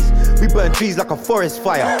trees. We burn trees like a forest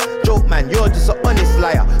fire. Joke man, you're just an honest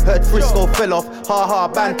liar. Heard Frisco fell off, ha ha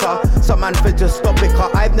banter. Some man fell just stop it,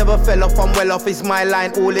 cause I've never fell off, I'm well off. It's my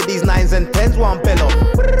line, all of these 9s and 10s one bell off.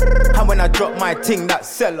 And when I drop my ting, that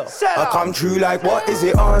sell off. I come true like what is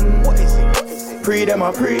it on? Pre them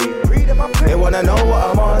I pre. They wanna know what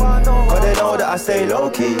I'm on, cause they know that I stay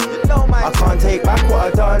low-key. I can't take back what I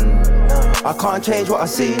done. I can't change what I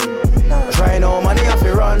see. Try no money off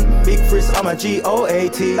your run. Big Frizz, I'm a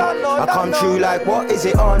G-O-A-T. I come true like what is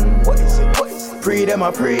it on? Pre them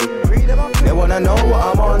I pre. They wanna know what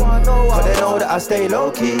I'm on, cause they know that I stay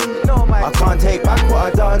low-key. I can't take back what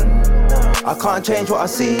I done. I can't change what I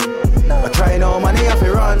see. I try no money off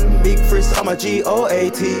your run. Big Frizz, I'm a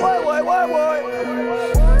G-O-A-T.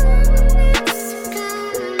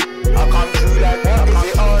 I come true like what? Is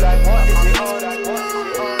it all like what? Is it all like what?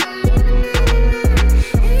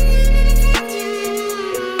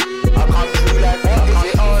 I come true like what? Is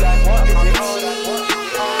it all like what? Is it all like what?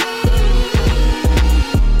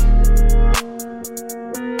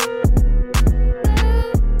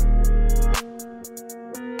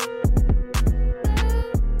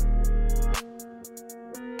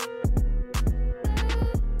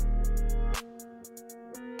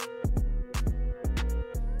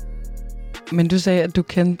 Men du sagde, at du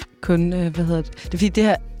kendte kun, det er fordi det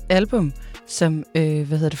her album, som,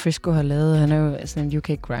 Frisco har lavet, han er jo sådan en UK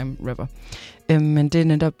grime rapper. Men det er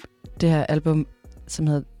netop det her album, som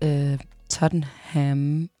hedder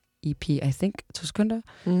Tottenham EP, I think, 2 sekunder.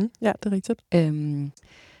 Ja, det er rigtigt.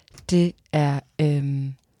 Det er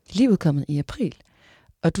lige udkommet i april.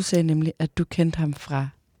 Og du sagde nemlig, at du kendte ham fra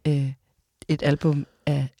et album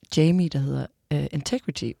af Jamie, der hedder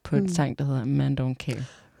Integrity, på en sang, der hedder Man Don't Care.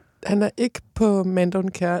 Han er ikke på Man Don't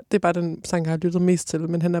Care. Det er bare den sang, jeg har lyttet mest til.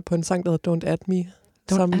 Men han er på en sang, der hedder Don't At Me.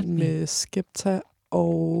 Sammen med Skepta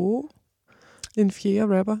og en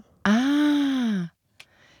 4. rapper. Ah!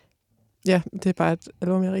 Ja, det er bare et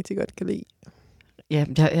album, jeg rigtig godt kan lide. Ja,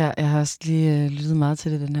 jeg har også lige lyttet meget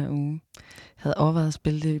til det den her uge. Jeg havde overvejet at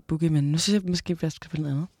spille det i bugi, men nu synes jeg måske, at jeg skal spille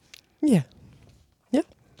noget andet. Ja. Ja.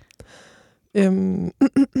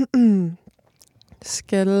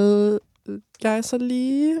 Skal jeg så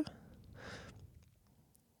lige...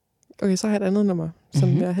 Okay, så har jeg et andet nummer,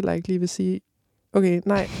 som jeg heller ikke lige vil sige. Okay,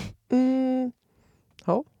 nej.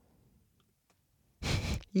 Hov.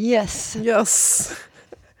 Yes.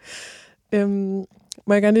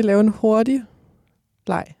 Må jeg gerne lige lave en hurtig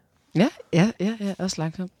leg? Ja, også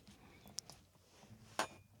langsomt.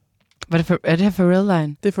 Er det her for real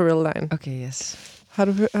line? Det er for real line. Okay, yes.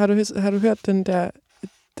 Har du hørt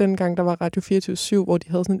den gang, der var Radio 24/7, hvor de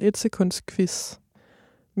havde sådan en 1-sekunds quiz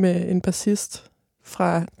med en bassist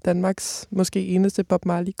fra Danmarks måske eneste Bob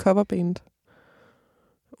Marley coverband?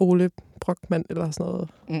 Ole Brockmann eller sådan noget.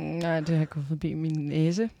 Nej, det har gået forbi min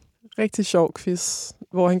næse. Rigtig sjov quiz,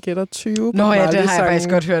 hvor han gætter 20 Bob Marley. Marley-sange. Det har jeg faktisk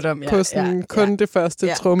godt hørt om. Ja, på sådan kun det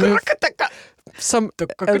første tromme. Som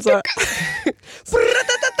altså...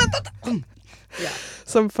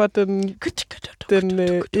 som for den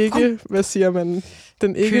ikke, hvad siger man,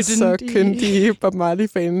 den ikke så kyndige Bob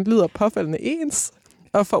Marley-fan lyder påfaldende ens.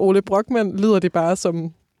 Og for Ole Brockmann lyder det bare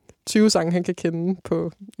som 20 sange, han kan kende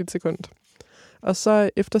på 1 sekund. Og så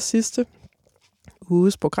efter sidste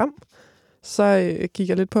uges program, så gik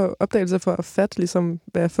jeg lidt på opdagelse for at fatte, ligesom,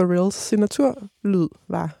 hvad Pharrells signaturlyd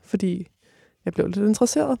var, fordi jeg blev lidt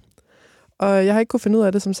interesseret. Og jeg har ikke kunnet finde ud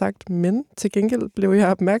af det, som sagt, men til gengæld blev jeg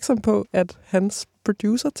opmærksom på, at hans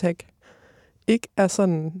producer-tag ikke er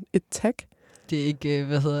sådan et tag. Det er ikke,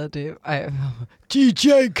 DJ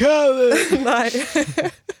Khaled! Nej,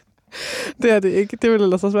 det er det ikke. Det ville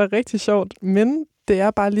ellers også være rigtig sjovt, men det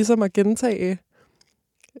er bare ligesom at gentage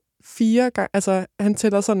 4 gange, altså han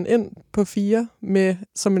tæller sådan ind på 4 med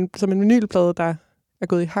som en vinylplade, der er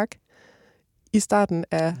gået i hak i starten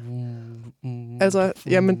af. Altså,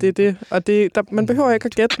 jamen det er det. Og man behøver ikke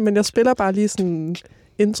at gætte, men jeg spiller bare lige sådan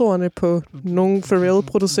introerne på nogle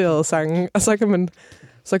Pharrell-producerede sange, og så kan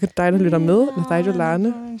dig, der lytter med, eller dig, der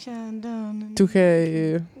Larne,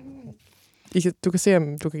 du kan se,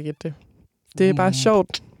 om du kan gætte det. Det er bare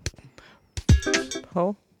sjovt.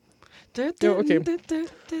 Hov. Jo, okay.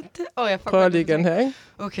 Prøv lige igen her, ikke?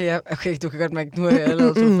 Okay, du kan godt mærke, nu har jeg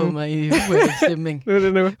allerede fået mig i stemning. Nu er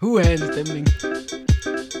det nu. Stemning.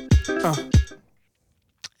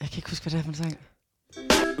 Jeg kan ikke huske, hvad det er for en sang.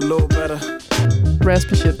 Low better.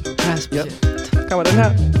 Raspy shit. Yep. Kommer den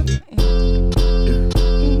her.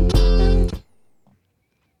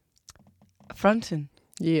 Frontin.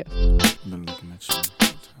 Yeah.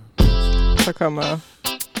 Så kommer...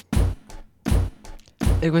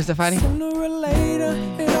 Er det Gustaf Finding? Sooner or later,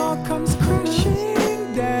 it all comes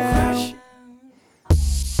crashing down.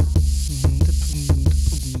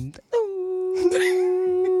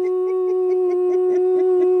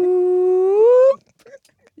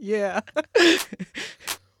 Yeah.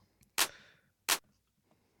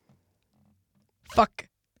 Fuck.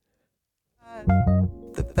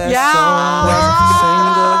 The best song was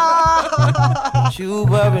single. You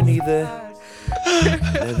weren't either.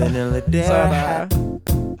 Living in the Så er day. der...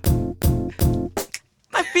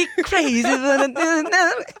 I be crazy.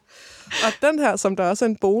 Og den her, som der også er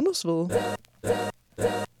en bonus ved.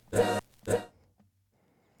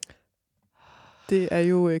 Det er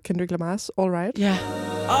jo Kendrick Lamar's All Right. Ja.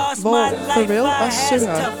 Hvor Pharrell også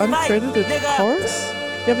synger uncredited chorus.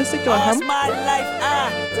 Jeg vidste ikke, det var ham.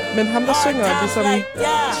 Men ham, der synger ligesom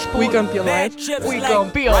We Gon' Be Alright. We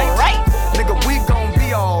gon' be alright. Nigga, we gon' be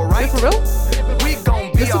Det er alright. Pharrell. We gon'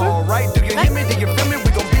 be alright. Do you hear me? Do you feel me?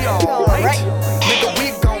 We gon' be alright. Nigga, we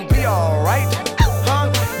gon' be alright. Huh?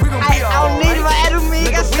 We gon' be alright. Hvor er du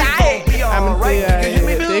mega sej. Jamen,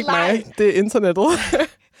 det er ikke mig. Det er internettet.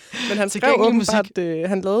 Men han skrev åbenbart, at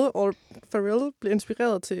han lavede Pharrell blev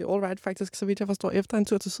inspireret til All Right, faktisk, så vidt jeg forstår, efter en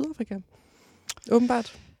tur til Sydafrika.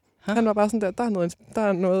 Åbenbart. Han var bare sådan der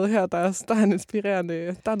er noget her, der er han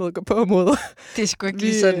inspirerende, der er noget at gå på mod. Det er sgu ikke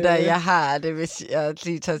lige sådan, der jeg har det, hvis jeg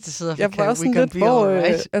lige tager til Sydafrika. Jeg var også sådan lidt,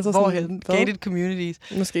 Hvorhen? Gated communities.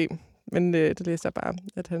 Måske, men det læste jeg bare,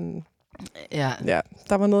 at han... Ja. Ja,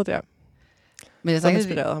 der var noget der, Men jeg som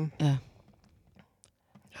inspirerede ham. Ja.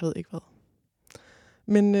 Jeg ved ikke hvad.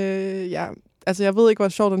 Men ja, altså jeg ved ikke, hvor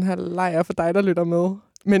sjov den her leg er for dig, der lytter med.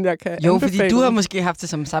 Men jeg kan Jo, anbefale fordi du har måske haft det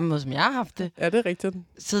som samme måde, som jeg har haft det. Ja, det er rigtigt.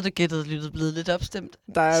 Sidder og gættet, lyttet, blevet lidt opstemt.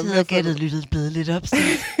 Der er Sidder og gættet, lyttet, blevet lidt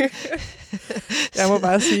opstemt. Jeg må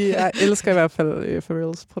bare sige, jeg elsker i hvert fald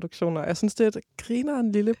Pharrells produktioner. Jeg synes, det er et griner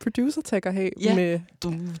en lille producer-tag at have. Ja. Med,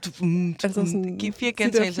 Altså sådan, giv 4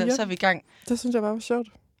 gentagelser, så er vi i gang. Det synes jeg bare var sjovt.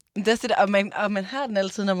 Det er det der, og man har den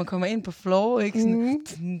altid, når man kommer ind på floor, ikke? Sådan,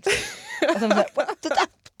 og så man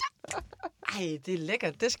ej, det er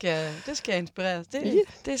lækkert. Det skal jeg inspireres.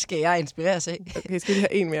 Det skal jeg inspireres af. Okay, skal vi lige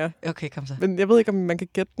have en mere? Okay, kom så. Men jeg ved ikke, om man kan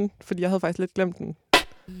gætte den, fordi jeg havde faktisk lidt glemt den. Nej,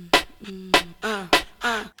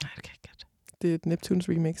 det kan jeg gætte. Det er Neptunes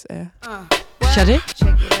remix af Sade?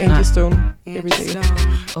 Angie Stone, Everyday.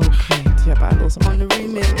 Okay. De har bare lavet sådan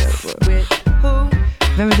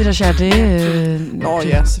Hvad med det der Sade? Nå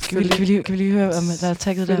ja, selvfølgelig. Kan vi lige høre, om der er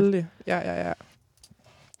tagget der? Selvfølgelig. Ja.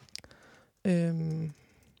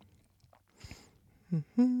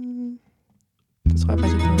 Det tror jeg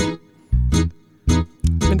faktisk ikke.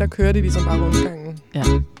 Men der kører de ligesom bare rundgangen. Ja.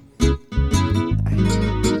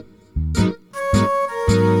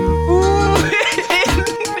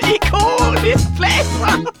 Ikonisk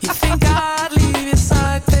pladser! You think I'd leave your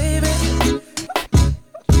side, baby?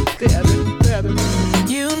 Det er det.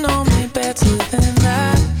 You know me better than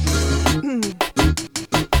that.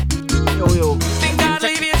 Jo. Think I'd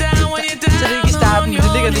leave you down when you're down. Så det er ikke i starten, men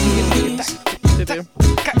det ligger lige. Det er det.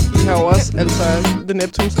 De har jo også, altså, The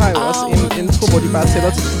Neptunes har jo også en intro, hvor de bare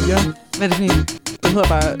tæller til 4. Hvad er det for en? Den hedder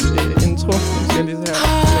bare intro. Nu skal jeg lige se her.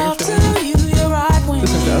 Jeg kan finde den. Det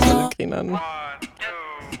synes jeg også er lidt grineren.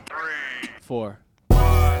 4.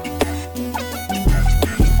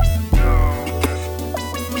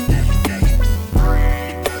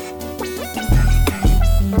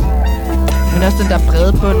 Men også den der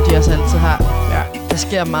brede bund, de også altid har. Ja. Der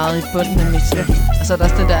sker meget i bunden af mixen. Altså der er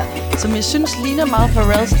også det der, som jeg synes ligner meget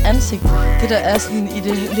Pharrells ansigt. Det der er sådan i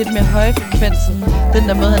det lidt mere høje frekvenset. Den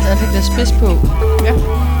der måde, hans ansigt er spids på. Ja,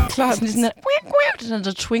 klart. Sådan der, sådan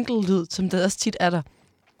der twinkle-lyd, som der også tit er der.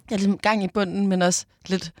 Jeg er ligesom gang i bunden, men også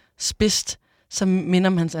lidt spidst, som minder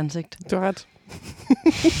om hans ansigt. Du har ret.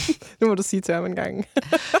 Nu må du sige til ham en gang.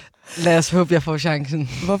 Lad os håbe, jeg får chancen.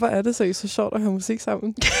 Hvorfor er det så sjovt at høre musik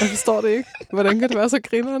sammen? Jeg forstår det ikke. Hvordan kan det være så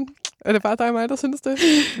grineren? Er det bare dig og mig, der synes det?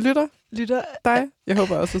 Lytter dig? Jeg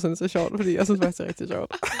håber også, du synes det er sjovt, fordi jeg synes faktisk, det er rigtig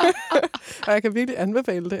sjovt. Og jeg kan virkelig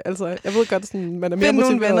anbefale det. Altså, jeg ved godt, sådan, man er mere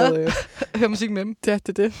motiveret. Hør musik med dem. Ja,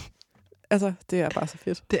 det er det. Altså, det er bare så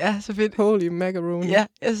fedt. Det er så fedt. Holy macaroon. Ja,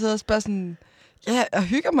 jeg sidder også bare sådan... Ja, og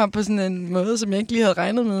hygger mig på sådan en måde, som jeg ikke lige havde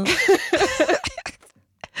regnet med.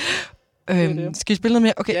 Skal vi spille noget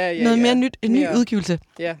mere? Okay, noget mere nyt. En ny udgivelse.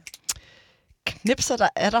 Ja. Knipser, der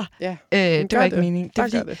er der. Ja. Det var ikke meningen. Det er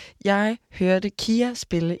fordi, jeg hørte Kia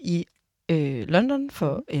spille i London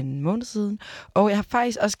for en måned siden. Og jeg har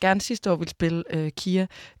faktisk også gerne sidste år ville spille Kia.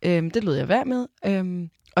 Det lød jeg være med.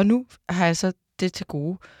 Og nu har jeg så det til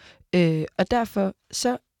gode. Og derfor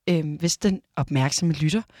så, hvis den opmærksomme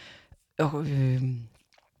lytter og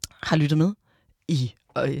har lyttet med i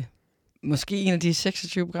måske en af de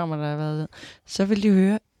 26 programmer, der har været, så vil de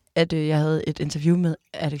høre, at jeg havde et interview med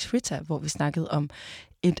Alex Ritter, hvor vi snakkede om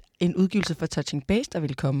en udgivelse for Touching Base, der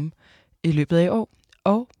ville komme i løbet af i år.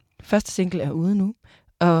 Og første single er ude nu,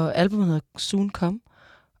 og albumet hedder Soon Come.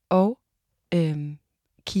 Og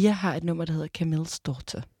Kia har et nummer, der hedder Camille's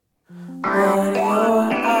Daughter. What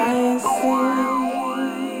your eyes see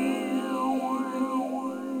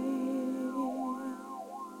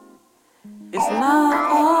is not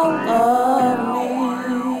all of me.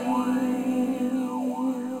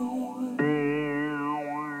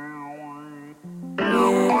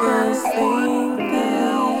 Niggas think they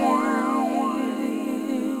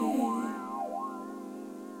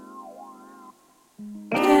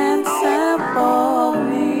can't sample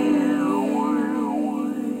me.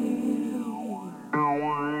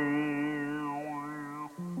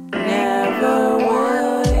 Never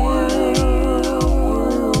will you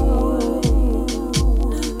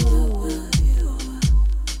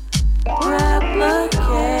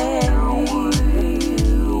replicate me.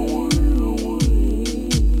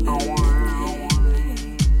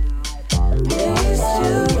 Least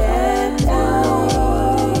you can do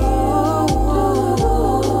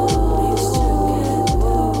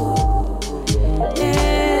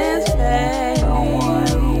is pay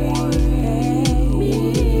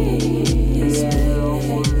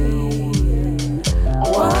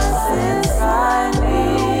what's inside me.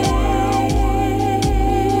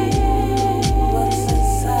 What's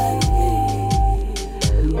inside me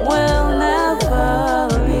will never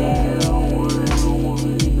leave.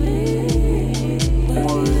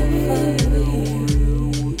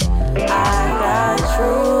 I got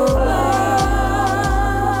true love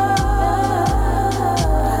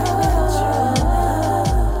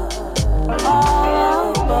all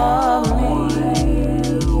above me.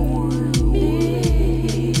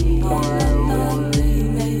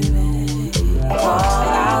 Call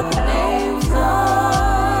out the names of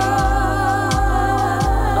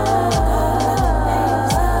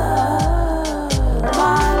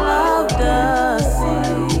my love does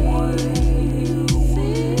see.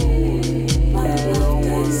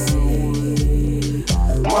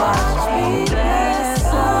 Watch me bless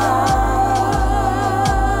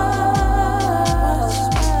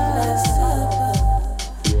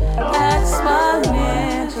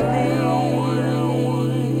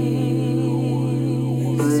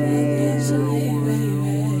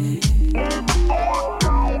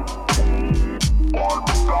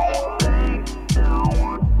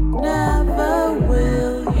Never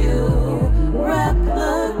will you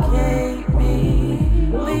replicate me.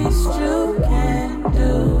 Least you can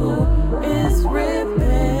do is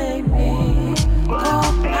repay me.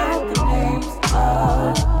 Call out the names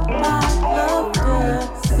of my loved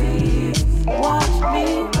deceased. Watch me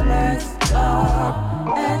bless up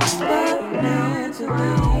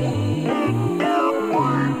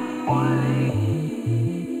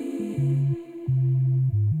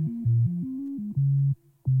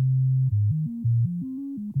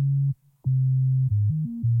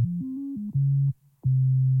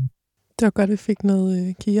Det var godt, vi fik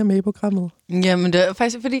noget Kia med i programmet. Jamen, det var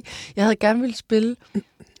faktisk fordi, jeg havde gerne ville spille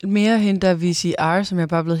mere hende der VCR, som jeg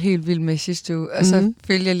bare blev helt vild med sidste uge. Og så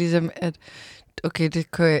følte jeg ligesom, at okay,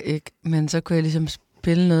 det kunne jeg ikke. Men så kunne jeg ligesom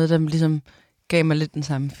spille noget, der ligesom gav mig lidt den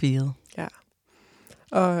samme feel. Ja.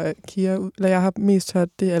 Og Kia, jeg har mest hørt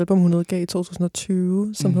det album, hun udgav i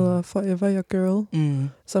 2020, som hedder Forever Your Girl,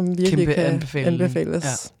 som virkelig Kæmpe kan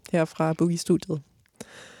anbefales her fra Bugi-studiet.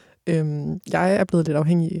 Jeg er blevet lidt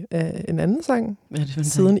afhængig af en anden sang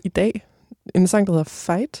siden i dag. En sang, der hedder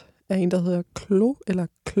Fight, af en, der hedder Klo, eller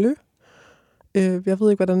Klø. Jeg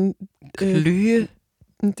ved ikke, hvordan... Kløe?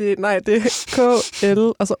 Det er K-L,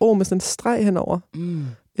 og så O med sådan en streg henover.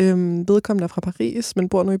 Vedkommende er fra Paris, men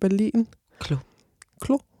bor nu i Berlin. Klo.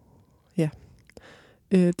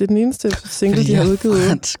 Det er den eneste single, Fordi de har jeg er udgivet.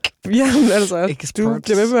 fransk. Ja, men altså, Expert. du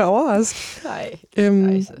bliver ved med at overraske. Nej.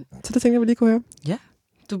 Så det tænker jeg, vi lige kunne høre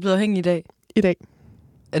Du er blevet afhængig i dag. i dag.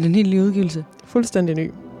 Er det en helt ny udgivelse? Fuldstændig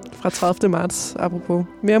ny. Fra 30. marts, apropos.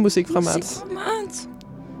 Mere musik fra marts. Musik fra marts.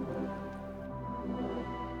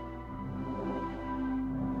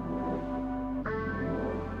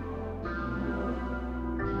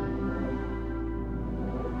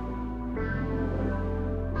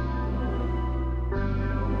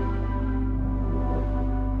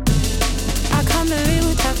 I can't believe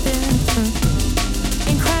what happened.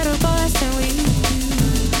 Incredible, I stand with you.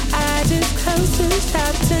 I just closed the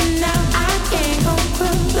chapter, now I can't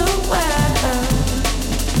conquer the world.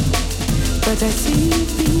 But I see you.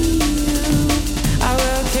 I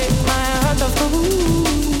will kick my heart off the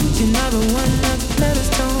wood. You're not the one that let us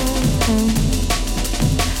down.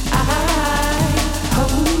 I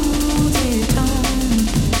hold it on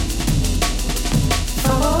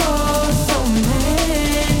for so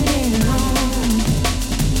many long.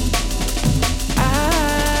 I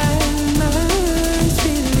must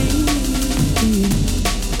believe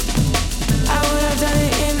I would have done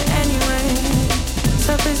it in any way.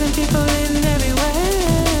 Surprising people in every way.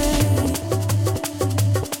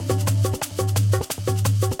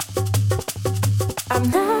 I'm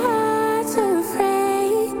not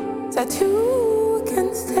afraid that you can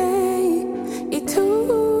stay. It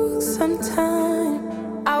took some time.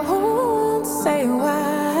 I won't say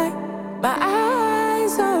why. My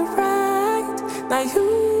eyes are bright. Now you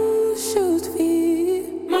should be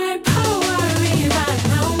my power revived.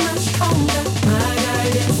 Now much stronger. My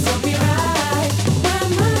guidance took me right.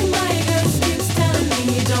 My girls keeps telling me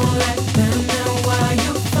don't let them know why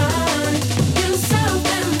you find yourself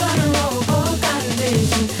in vulnerable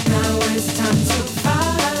condition. Now it's time to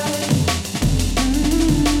fight.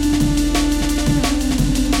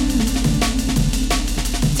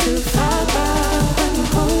 To fight back when the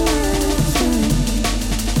whole world's in.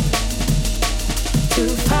 To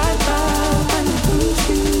fight back when the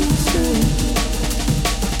who's in.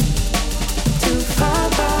 To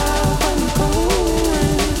fight back when the whole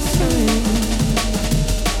world's in.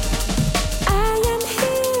 I am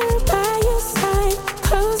here by your side.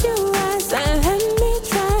 Close your eyes and let me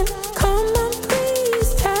try. Come on, please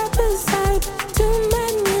step aside. Too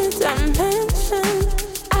many dimensions.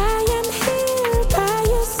 I am here by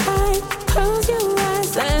your side. Close your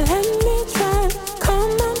eyes and let me try.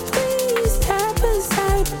 Come on, please step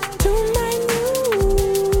aside. To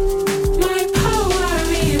my power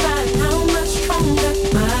revived. Now much stronger.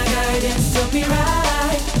 My guidance took me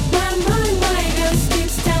right. My girls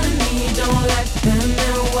keeps telling me don't let them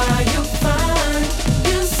know why you find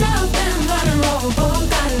yourself in vulnerable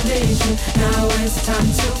condition. Now it's time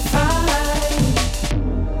to fight.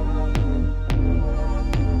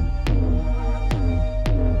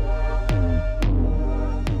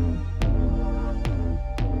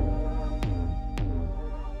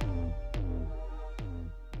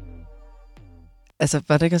 Altså,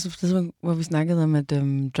 var det ikke også på tidspunkt, hvor vi snakkede om, at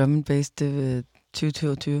drum and bass, det var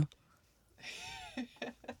 2022?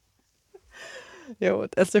 Jo,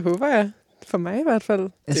 altså det håber jeg. For mig i hvert fald.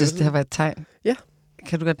 Jeg synes, det har været et tegn. Ja.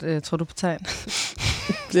 Kan du godt, tror du på tegn?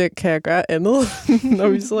 Det kan jeg gøre andet, når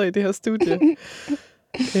vi sidder i det her studie.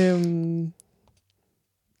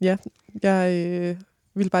 Ja, jeg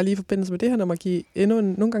vil bare lige i forbindelse med det her nummer give endnu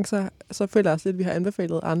en... Nogle gange så føler jeg også lidt, at vi har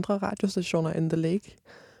anbefalet andre radiostationer end The Lake.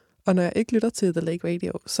 Og når jeg ikke lytter til The Lake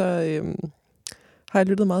Radio, så har jeg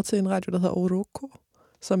lyttet meget til en radio, der hedder Oroko,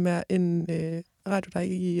 som er en radio, der er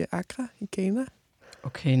i Accra i Ghana.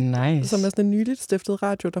 Okay, nice. Som er sådan en nyligt stiftet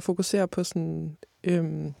radio, der fokuserer på sådan...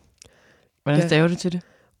 Hvordan staver du til det?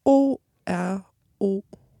 O-R-O-K-O.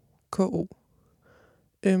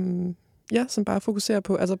 Ja, som bare fokuserer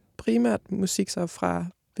på, altså primært musik så fra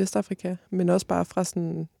Vestafrika, men også bare fra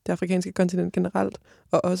sådan det afrikanske kontinent generelt,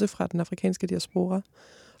 og også fra den afrikanske diaspora.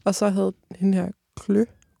 Og så havde hende her Klo,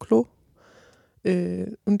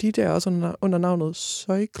 hun DJ'er også under navnet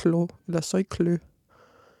Soyklo, eller Soyklø,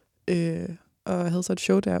 og havde så et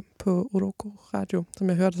show der på Oroko Radio, som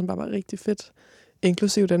jeg hørte, som bare var rigtig fedt,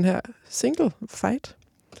 inklusiv den her single Fight.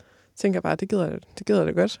 Tænker bare, det gider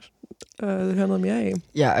det godt at høre noget mere af.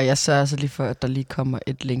 Ja, og jeg sørger så lige for, at der lige kommer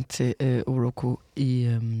et link til Oroko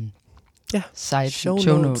i site show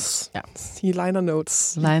notes. Ja. I liner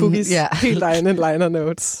notes. Bugis, helt egne liner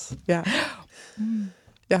notes. Ja.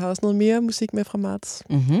 Jeg har også noget mere musik med fra marts,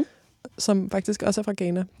 som faktisk også er fra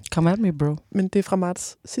Ghana. Come at me, bro. Men det er fra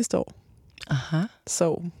marts sidste år. Aha.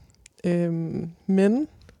 Så, men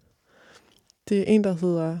det er en, der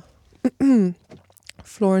hedder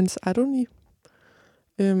Florence Adoni,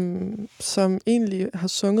 som egentlig har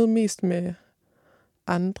sunget mest med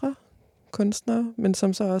andre kunstnere, men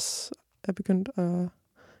som så også er begyndt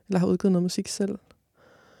eller har udgivet noget musik selv.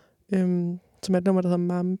 Som er et nummer, der hedder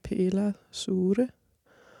Mam Pela Sure.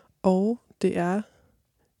 Og det er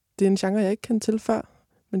en genre, jeg ikke kendte til før,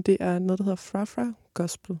 men det er noget, der hedder Fra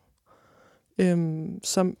Gospel.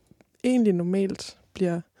 Som egentlig normalt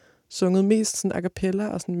bliver sunget mest sådan a cappella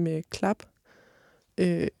og sådan med klap.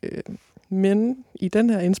 Men i den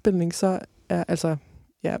her indspilning, så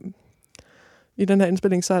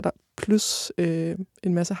er der plus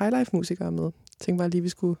en masse highlife-musikere med. Jeg tænkte bare lige,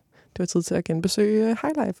 det var tid til at genbesøge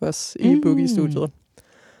highlife også i Bugi-studiet.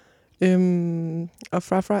 Og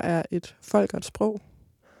Fra er et folk og et sprog.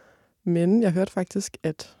 Men jeg hørte faktisk,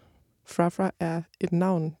 at Fra er et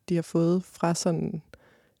navn, de har fået fra sådan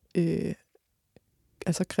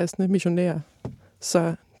kristne missionærer.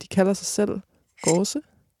 Så de kalder sig selv Gåse,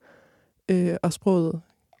 og sproget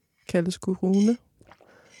kaldes Gurune.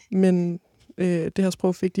 Men det her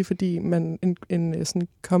sprog fik de, fordi man en sådan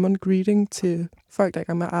common greeting til folk, der er i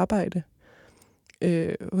gang med at arbejde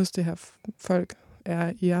hos det her folk,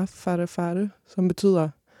 er ja fare, som betyder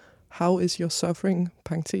how is your suffering,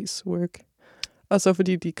 parentes work. Og så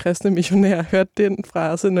fordi de kristne missionærer hørte den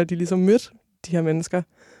frase, når de ligesom mødte de her mennesker,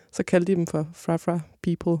 så kaldte de dem for Fra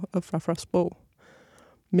people og Fra sprog.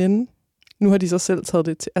 Men nu har de så selv taget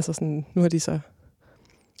det til,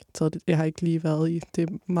 jeg har ikke lige været i, det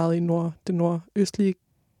er meget i det nordøstlige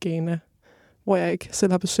Ghana, hvor jeg ikke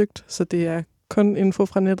selv har besøgt, så det er kun info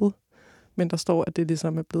fra nettet. Men der står, at det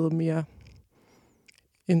ligesom er blevet mere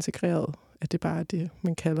integreret, at det bare er det,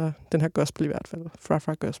 man kalder den her gospel i hvert fald,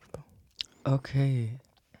 Fra gospel. Okay,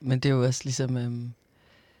 men det er jo også ligesom,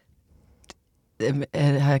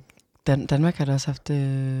 Danmark har da også haft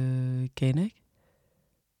Ghana, ikke?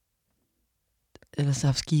 Eller så har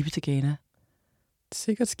haft skibe til Ghana.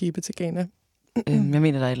 Sikkert skibe til Ghana. Jeg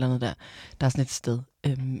mener, der er et eller andet der. Der er sådan et sted.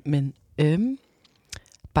 Men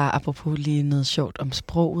bare apropos lige noget sjovt om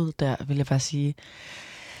sproget, der vil jeg bare sige,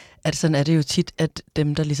 at sådan er det jo tit, at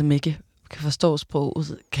dem, der ligesom ikke kan forstå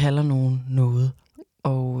sproget, kalder nogen noget.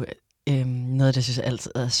 Og noget af det, synes jeg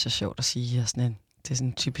altid er så sjovt at sige, og sådan det er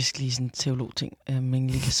sådan typisk lige sådan en teolog-ting, man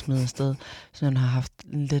lige kan smide afsted, så man har haft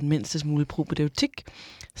den mindste smule propedeutik.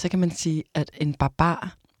 Så kan man sige, at en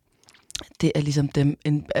barbar, det er ligesom dem,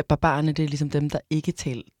 barbarerne, det er ligesom dem, der ikke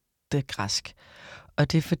talte græsk.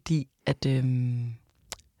 Og det er fordi, at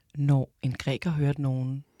når en græker hørte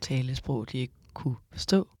nogen tale sprog, de ikke kunne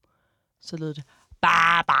forstå, så lød det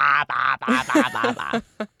bar.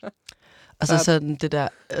 Og så sådan det der,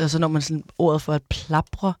 og så når man sådan ordet for at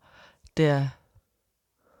plapre, det er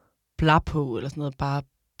blab på, eller sådan noget, bare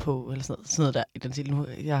på, eller sådan noget der i den stil. Nu,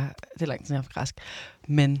 det er langt siden, jeg har haft græsk.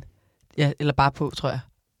 Men, ja, eller bare på, tror jeg,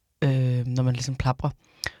 når man ligesom plaprer.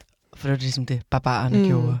 For det var ligesom det, barbarerne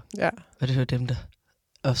gjorde. Ja. Og det var dem, der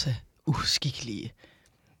også er uskikkelige.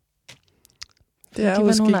 Det er de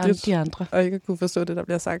uskikkeligt, de andre. Og ikke at kunne forstå det, der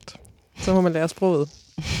bliver sagt. Så må man lære sproget.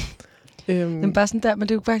 Men bare sådan der, men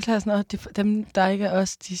det er jo bare klart sådan noget, dem, der ikke er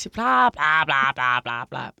os, de siger bla bla bla bla bla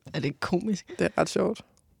bla. Er det ikke komisk? Det er ret sjovt.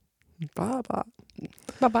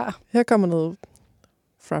 Bare. Her kommer noget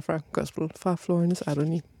fra gospel fra Florence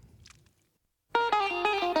Adoni.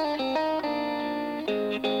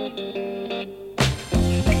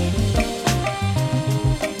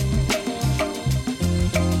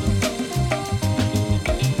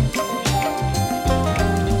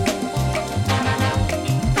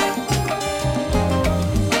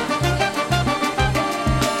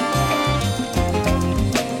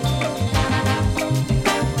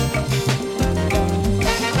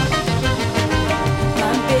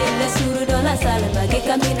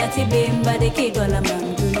 Kamina tibimba de kidola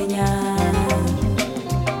mandunya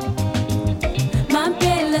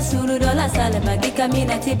Mampela suru dola sala bagi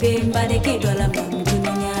kamina tibimba de kidola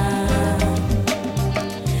mandunya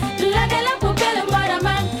La de la popela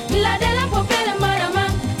maraman La de la popela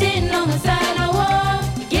maraman Tinong sala wo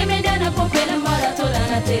Gimme dana popela mara tola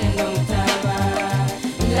na tinong taba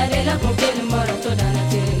La de la popela mara tola na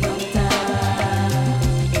tinong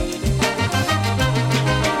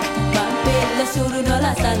suru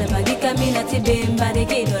dola sala bagi kamina tibimba de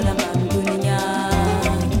kidola mandunya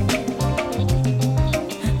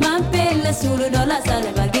Mampela suru dola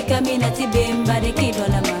sala bagi kamina tibimba de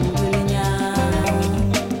kidola mandunya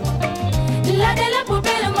La de la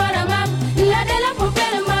popela maramam La de la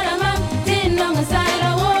popela maramam Tinong sala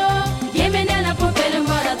wo Yemena la popela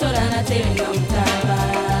mara tola na tinong taba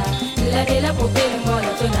La de la popela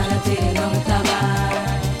mara tola na tinong taba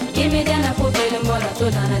Yemena la popela mara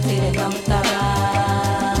tola na tinong taba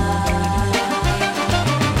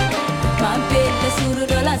Suru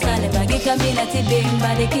tibimba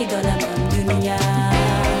de kidola mam dunia.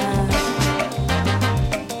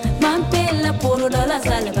 Mampela puro dola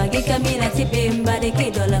salva que camina tibimba de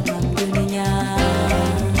kidola mam dunia.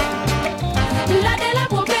 La de la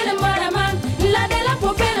popela mora mam, la de la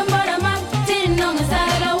popela mora mam, tin non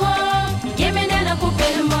sala wo. Gimme den la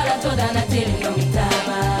popela mora toda na tin non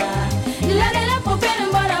taba. La de la popela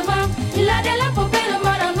mora mam, la de la popela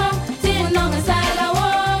mora mam, tin non sala wo.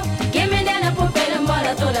 Gimme den la popela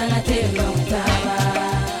mora toda na tin non taba.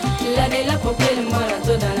 La de la popela mora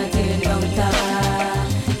toda na tin non taba.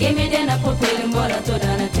 Gimme den la popela mora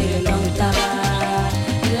toda na tin non taba.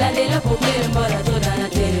 La de la popela mora toda na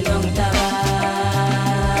tin non taba.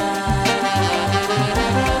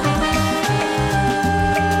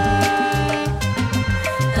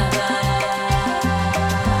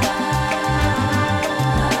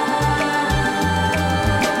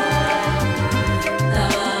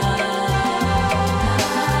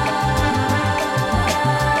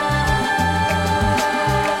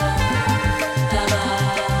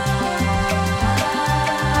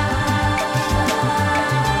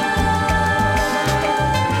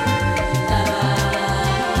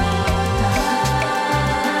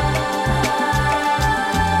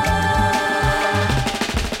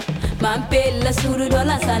 Mampela suru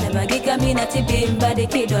dola sale bagi kamina tibimba de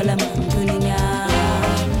kidola mandunia.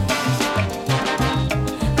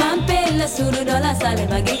 Mampela suru dola sale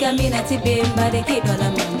bagi kamina tibimba de kidola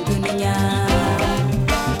mandunia.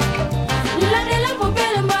 La de la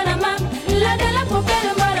popela mora mam, la de la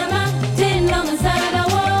popela mora mam, tin long sala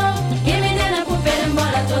wo. Give me den la popela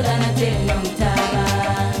mora toda na tin long taba.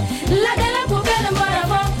 La de la popela mora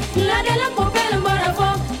fo, la de la popela mora fo,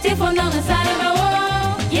 tin fo long sala wo.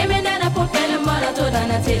 Popele mola toda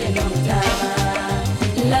na tele long taba.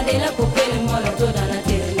 La de la popele mola toda na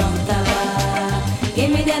tele long taba.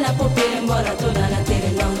 Gimme den la popele mola toda na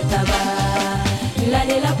tele long taba. La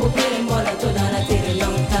de la popele mola toda na tele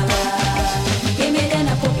long taba. Gimme den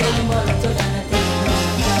la popele mola toda na tele long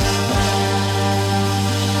taba.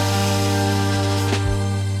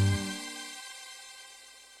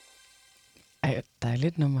 Ej,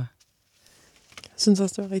 dejligt nummer. Jeg synes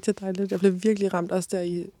også, det var rigtig dejligt. Jeg blev virkelig ramt også der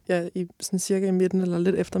i sådan cirka i midten, eller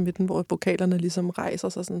lidt efter midten, hvor vokalerne ligesom rejser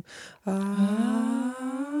sig sådan.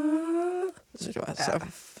 Så det var så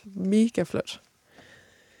mega flot.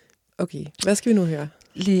 Okay, hvad skal vi nu høre?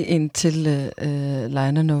 Lige en til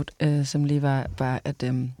liner note, som lige var bare, at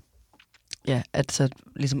at så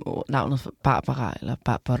ligesom navnet for Barbara, eller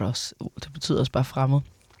Barbaros, det betyder også bare fremmed.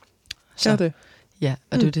 Gør det? Ja,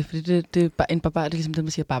 og det er det, fordi det er bare en barbar, det er ligesom det,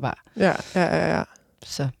 man siger barbar. Ja.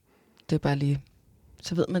 Så det er bare lige,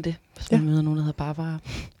 så ved man det, hvis man møder nogen, der hedder Barbara.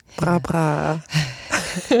 Bra.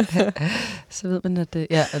 Så ved man, at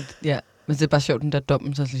men det er bare sjovt, den der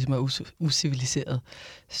dommen, så ligesom er uciviliseret.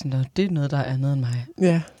 Sådan, det er noget, der er andet end mig.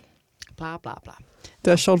 Ja. Bla, bla, bla.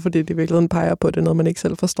 Det er sjovt, fordi det i virkeligheden peger på, at det er noget, man ikke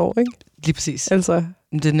selv forstår, ikke? Lige præcis. Altså.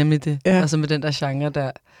 Det er nemlig det. Ja. Og så med den der genre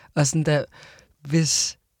der, og sådan der,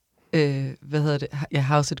 hvis... hvad hedder det? Ja,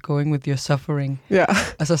 how's it going with your suffering? Ja.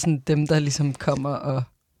 Og så sådan dem, der ligesom kommer og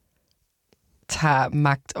tager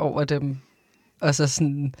magt over dem, og så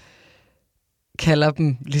sådan kalder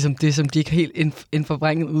dem ligesom det, som de ikke helt en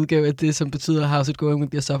forvrænget udgave af det, som betyder how's it going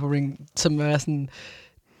with your suffering, som er sådan,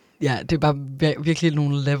 ja, det er bare virkelig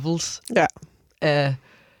nogle levels af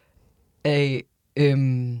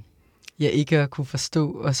ikke at kunne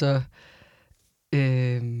forstå, og så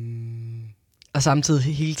og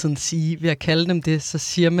samtidig hele tiden sige, ved at kalde dem det, så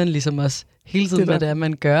siger man ligesom også hele tiden, hvad det er,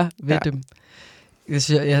 man gør ved dem. Det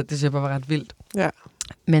synes jeg bare var ret vildt. Ja.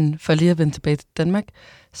 Men for lige at vende tilbage til Danmark,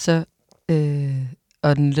 så,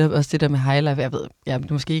 og også det der med highlife, jeg ved, det er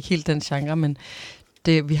måske ikke helt den genre, men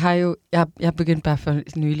det, vi har jo, jeg begyndte bare for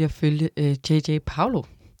nylig at følge JJ Paulo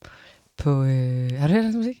på, har du hørt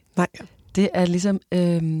hans musik? Nej. Det er ligesom,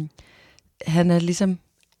 han er ligesom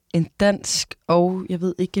en dansk, og jeg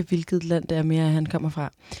ved ikke, hvilket land det er mere, han kommer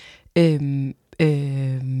fra,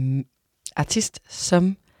 artist,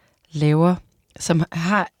 som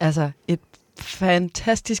har altså et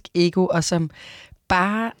fantastisk ego, og som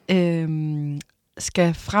bare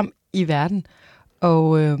skal frem i verden. Og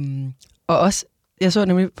også, jeg så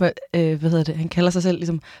nemlig på, han kalder sig selv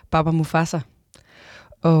ligesom Baba Mufasa.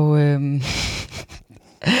 Og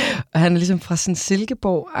og han er ligesom fra sådan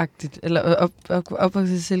Silkeborg-agtigt, eller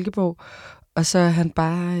opvokset i Silkeborg, og så er han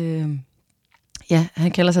bare,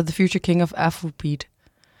 han kalder sig The Future King of Afrobeat.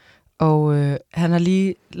 Og han har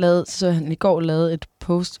lige han i går lavet et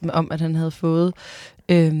post om, at han havde fået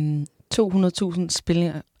 200.000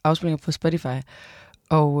 afspillinger på Spotify.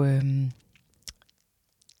 Og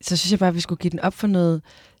så synes jeg bare, at vi skulle give den op for noget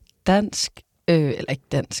dansk Eller ikke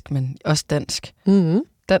dansk, men også dansk. Mm-hmm.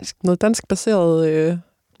 Dansk. Noget dansk baseret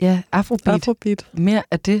Ja, afrobeat. Mere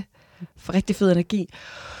af det. For rigtig fed energi.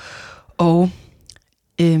 Og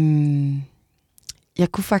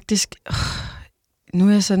jeg kunne faktisk... Nu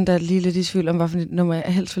er jeg sådan der lige lidt i tvivl om, hvilket nummer jeg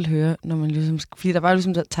helst vil høre, når man ligesom... Fordi der var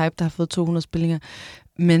ligesom der Type, der har fået 200 spillinger.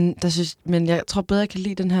 Men jeg tror bedre, jeg kan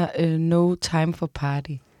lide den her No Time for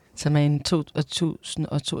Party, som er en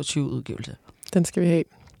 2022 udgivelse. Den skal vi have.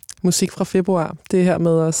 Musik fra februar. Det er her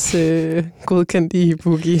med os godkendt i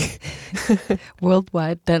bugi.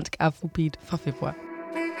 Worldwide dansk afrobeat fra februar.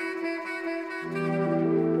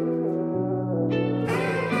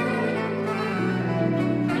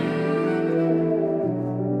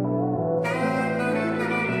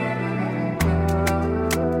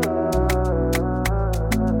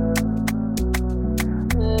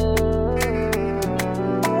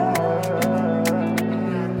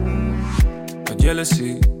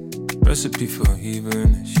 Jealousy, recipe for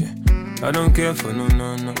heathenish, yeah. I don't care for no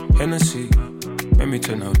Hennessy, make me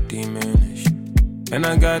turn out demonish. And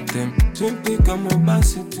I got them, simply come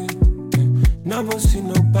obesity, yeah. Never see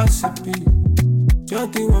no passive.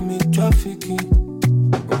 Jody want me trafficking,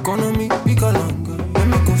 economy big longer, let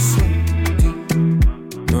me go so deep.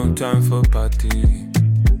 No time for party,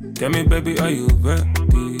 tell me baby are you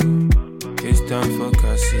ready? It's time for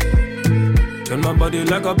Cassie, turn my body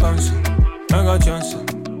like a bouncer. I got chance,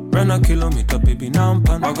 run a kilometer, baby, now I'm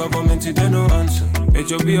pan. My government, they no answer.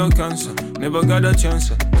 HIV or cancer, never got a chance.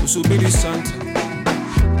 To be the Santa.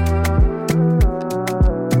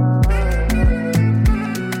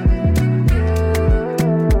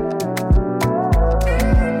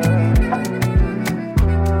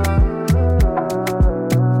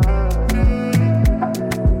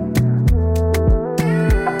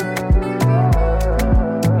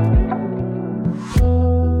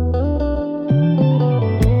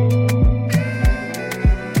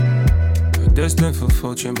 Destined for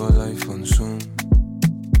fortune, but life on soon.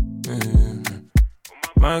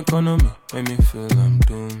 My economy made me feel I'm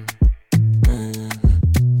doomed.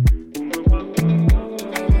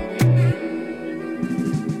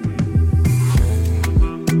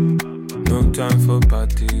 No time for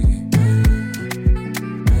party.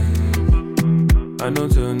 I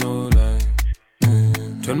don't tell no lie.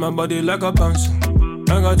 Turn my body like a bouncer.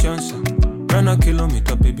 I got chance. Run a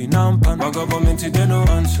kilometer, baby, now I'm pan. My government, they no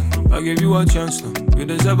answer. I give you a chance now, you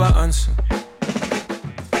deserve an answer.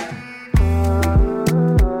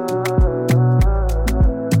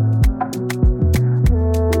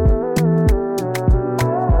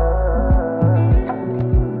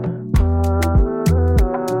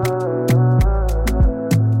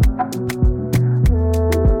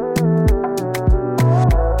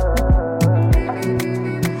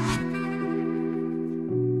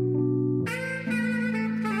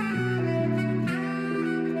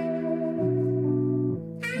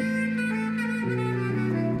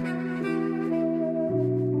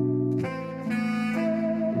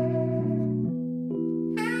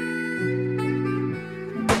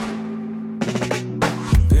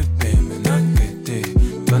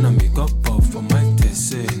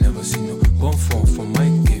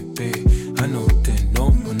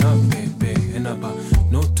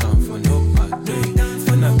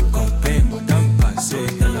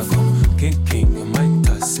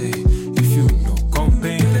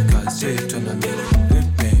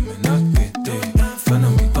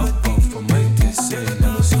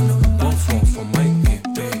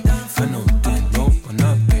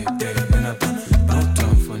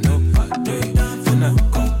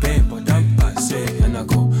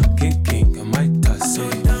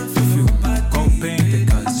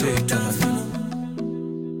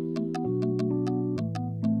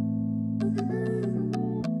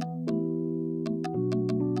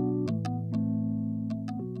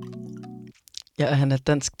 Ja, og han er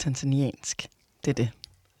dansk-tanzaniansk. Det er det.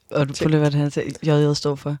 Og du prøver, hvad han siger, J.J.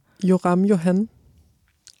 står for? Joram Johan.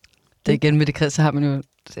 Det er igen med det, så har man jo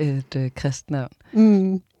et kristnavn.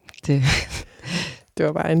 Mm. Det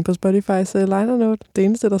var bare inde på Spotify's liner note. Det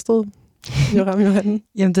eneste, der stod. Joram Johan.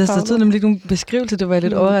 Jamen, der stod nemlig ikke nogen beskrivelse. Det var jeg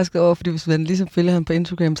lidt overrasket over, fordi hvis man ligesom følger ham på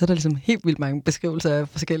Instagram, så er der ligesom helt vildt mange beskrivelser af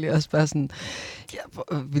forskellige. Også bare sådan,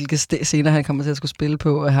 ja, hvilke scener han kommer til at skulle spille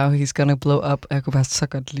på, og how he's gonna blow up. Og jeg kunne bare så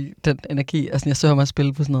godt lide den energi. Altså, jeg så ham at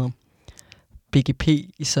spille på sådan noget BGP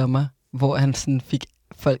i sommer, hvor han sådan fik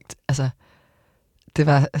folk, altså, det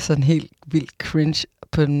var sådan helt vildt cringe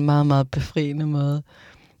på en meget, meget befriende måde,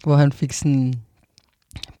 hvor han fik sådan,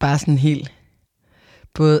 bare sådan helt,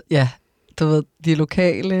 både, ja, du ved, de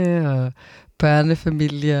lokale og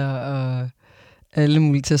børnefamilier og alle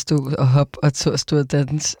mulige til at stå og hoppe og stå og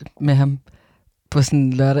danse med ham på sådan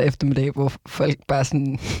en lørdag eftermiddag, hvor folk bare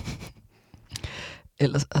sådan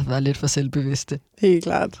ellers var lidt for selvbevidste. Helt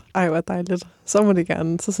klart. Ej, hvor dejligt. Så må det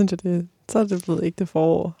gerne. Så synes jeg, så er det blevet ægte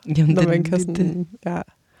forår. Jamen, når det man kan lidt sådan, ja.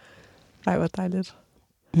 Ej, hvor dejligt.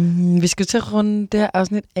 Vi skal til at runde det her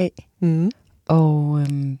afsnit af. Mm. Og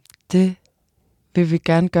det vil vi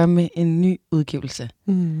gerne gøre med en ny udgivelse,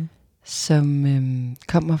 som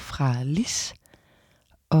kommer fra Lis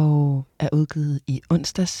og er udgivet i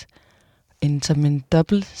onsdags som en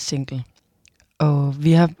dobbelt single. Og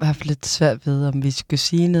vi har haft lidt svært ved, om vi skulle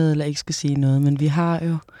sige noget eller ikke skulle sige noget, men vi har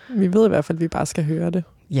jo... Vi ved i hvert fald, at vi bare skal høre det.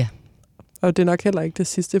 Ja. Og det er nok heller ikke det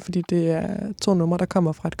sidste, fordi det er 2 numre, der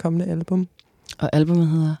kommer fra et kommende album. Og albumet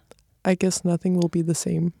hedder? I Guess Nothing Will Be The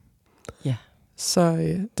Same. Ja. Så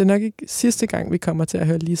det er nok ikke sidste gang, vi kommer til at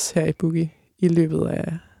høre Lis her i Bugi i løbet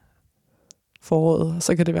af foråret. Og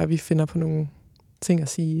så kan det være, at vi finder på nogle ting at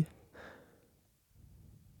sige.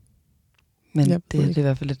 Men det er i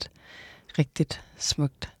hvert fald et rigtigt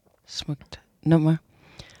smukt nummer,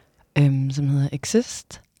 som hedder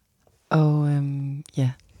Exist. Og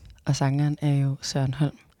og sangeren er jo Søren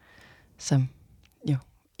Holm, som jo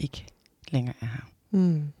ikke længere er her.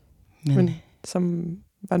 Men som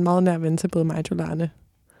var en meget nær ven til både mig og Jolane.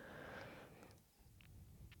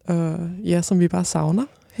 Og ja, som vi bare savner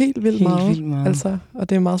helt vildt meget. Altså, og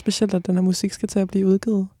det er meget specielt, at den her musik skal til at blive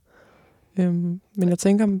udgivet. Men jeg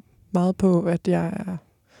tænker meget på, at jeg er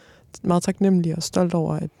meget taknemmelig og stolt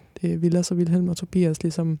over, at Vilas og Vilhelm og Tobias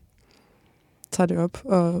ligesom tager det op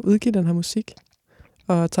og udgiver den her musik.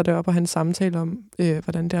 Og tager det op og have en samtale om,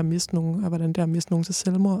 hvordan det er at miste nogen, og hvordan det er at miste nogen til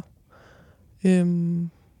selvmord.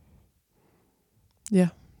 Ja,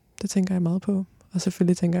 det tænker jeg meget på. Og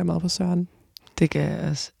selvfølgelig tænker jeg meget på Søren. Det gør jeg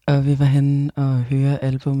også. Og vi var henne og høre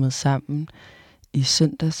albumet sammen i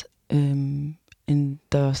søndags.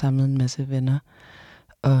 Der var samlet en masse venner.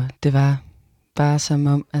 Og det var bare som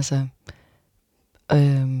om, altså...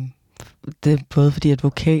 det er både fordi, at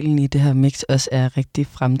vokalen i det her mix også er rigtig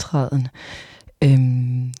fremtrædende.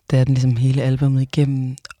 Der er den ligesom hele albumet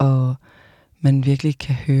igennem. Og man virkelig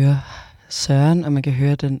kan høre Søren, og man kan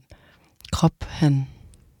høre den krop, han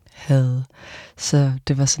havde. Så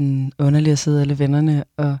det var sådan underligt at sidde alle vennerne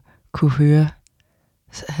og kunne høre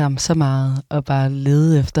ham så meget, og bare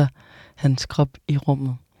lede efter hans krop i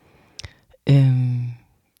rummet.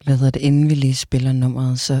 Inden vi lige spiller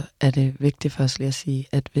nummeret, så er det vigtigt for os lige at sige,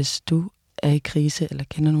 at hvis du er i krise, eller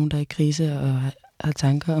kender nogen, der er i krise, og har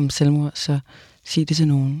tanker om selvmord, så sig det til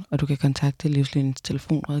nogen, og du kan kontakte Livslinjens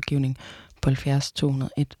telefonrådgivning på 70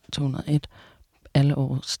 201 201 alle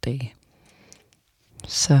årets dage.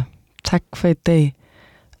 Så tak for i dag,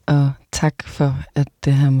 og tak for, at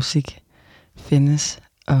det her musik findes,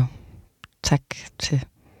 og tak til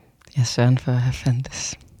Søren for at have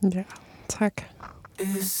fandtes. Ja, tak.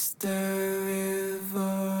 Is there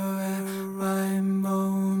ever a right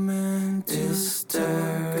moment? Is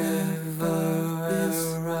there ever a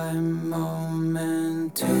right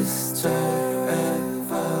moment? Is there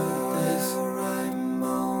ever this right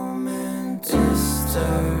moment? Is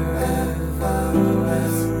there ever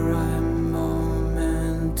this right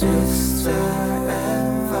moment? Is there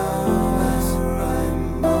ever this right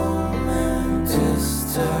moment?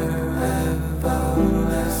 Is there ever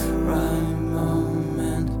this right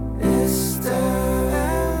moment? Is there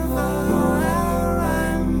ever a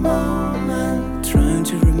right moment? Trying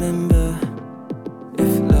to remember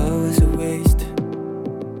if love is a waste.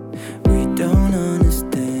 We don't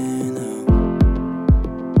understand now.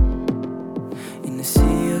 In a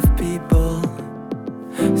sea of people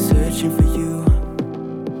searching for you.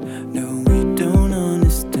 No, we don't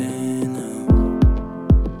understand now.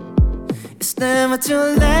 It's never too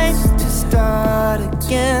late to start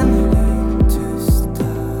again.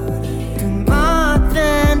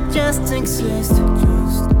 Just exist.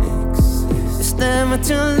 It's never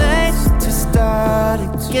too late to start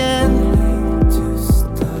again.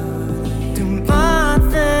 Do more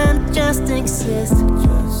than just exist.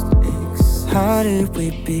 How did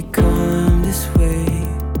we become this way?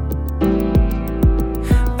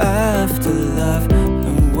 After love,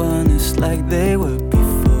 no one is like they were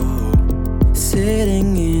before.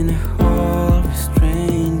 Sitting in a hall with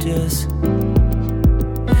strangers.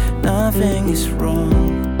 Nothing is wrong,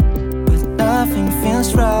 nothing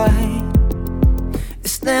feels right.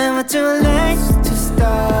 It's never too late to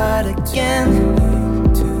start again.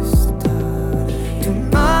 Do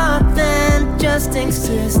more than just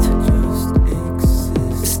exist.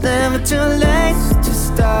 It's never too late to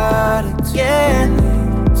start again.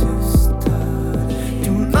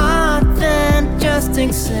 Do more than just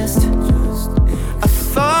exist. I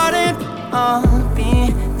thought it all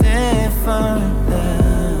be different now.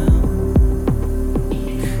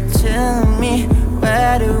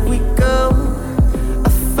 where do we go? I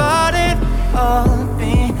thought it all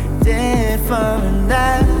been different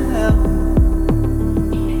now.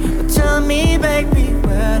 Tell me, baby,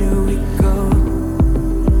 where do we go?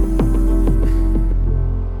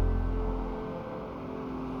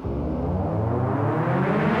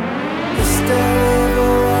 Is there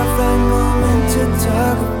ever a right moment to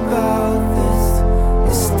talk about this?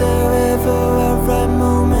 Is there ever a right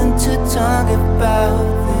moment to talk about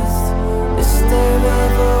this? Is there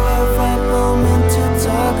ever a right moment to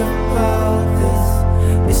talk about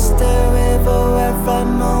this? Is there ever a right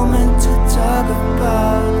moment to talk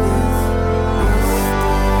about this?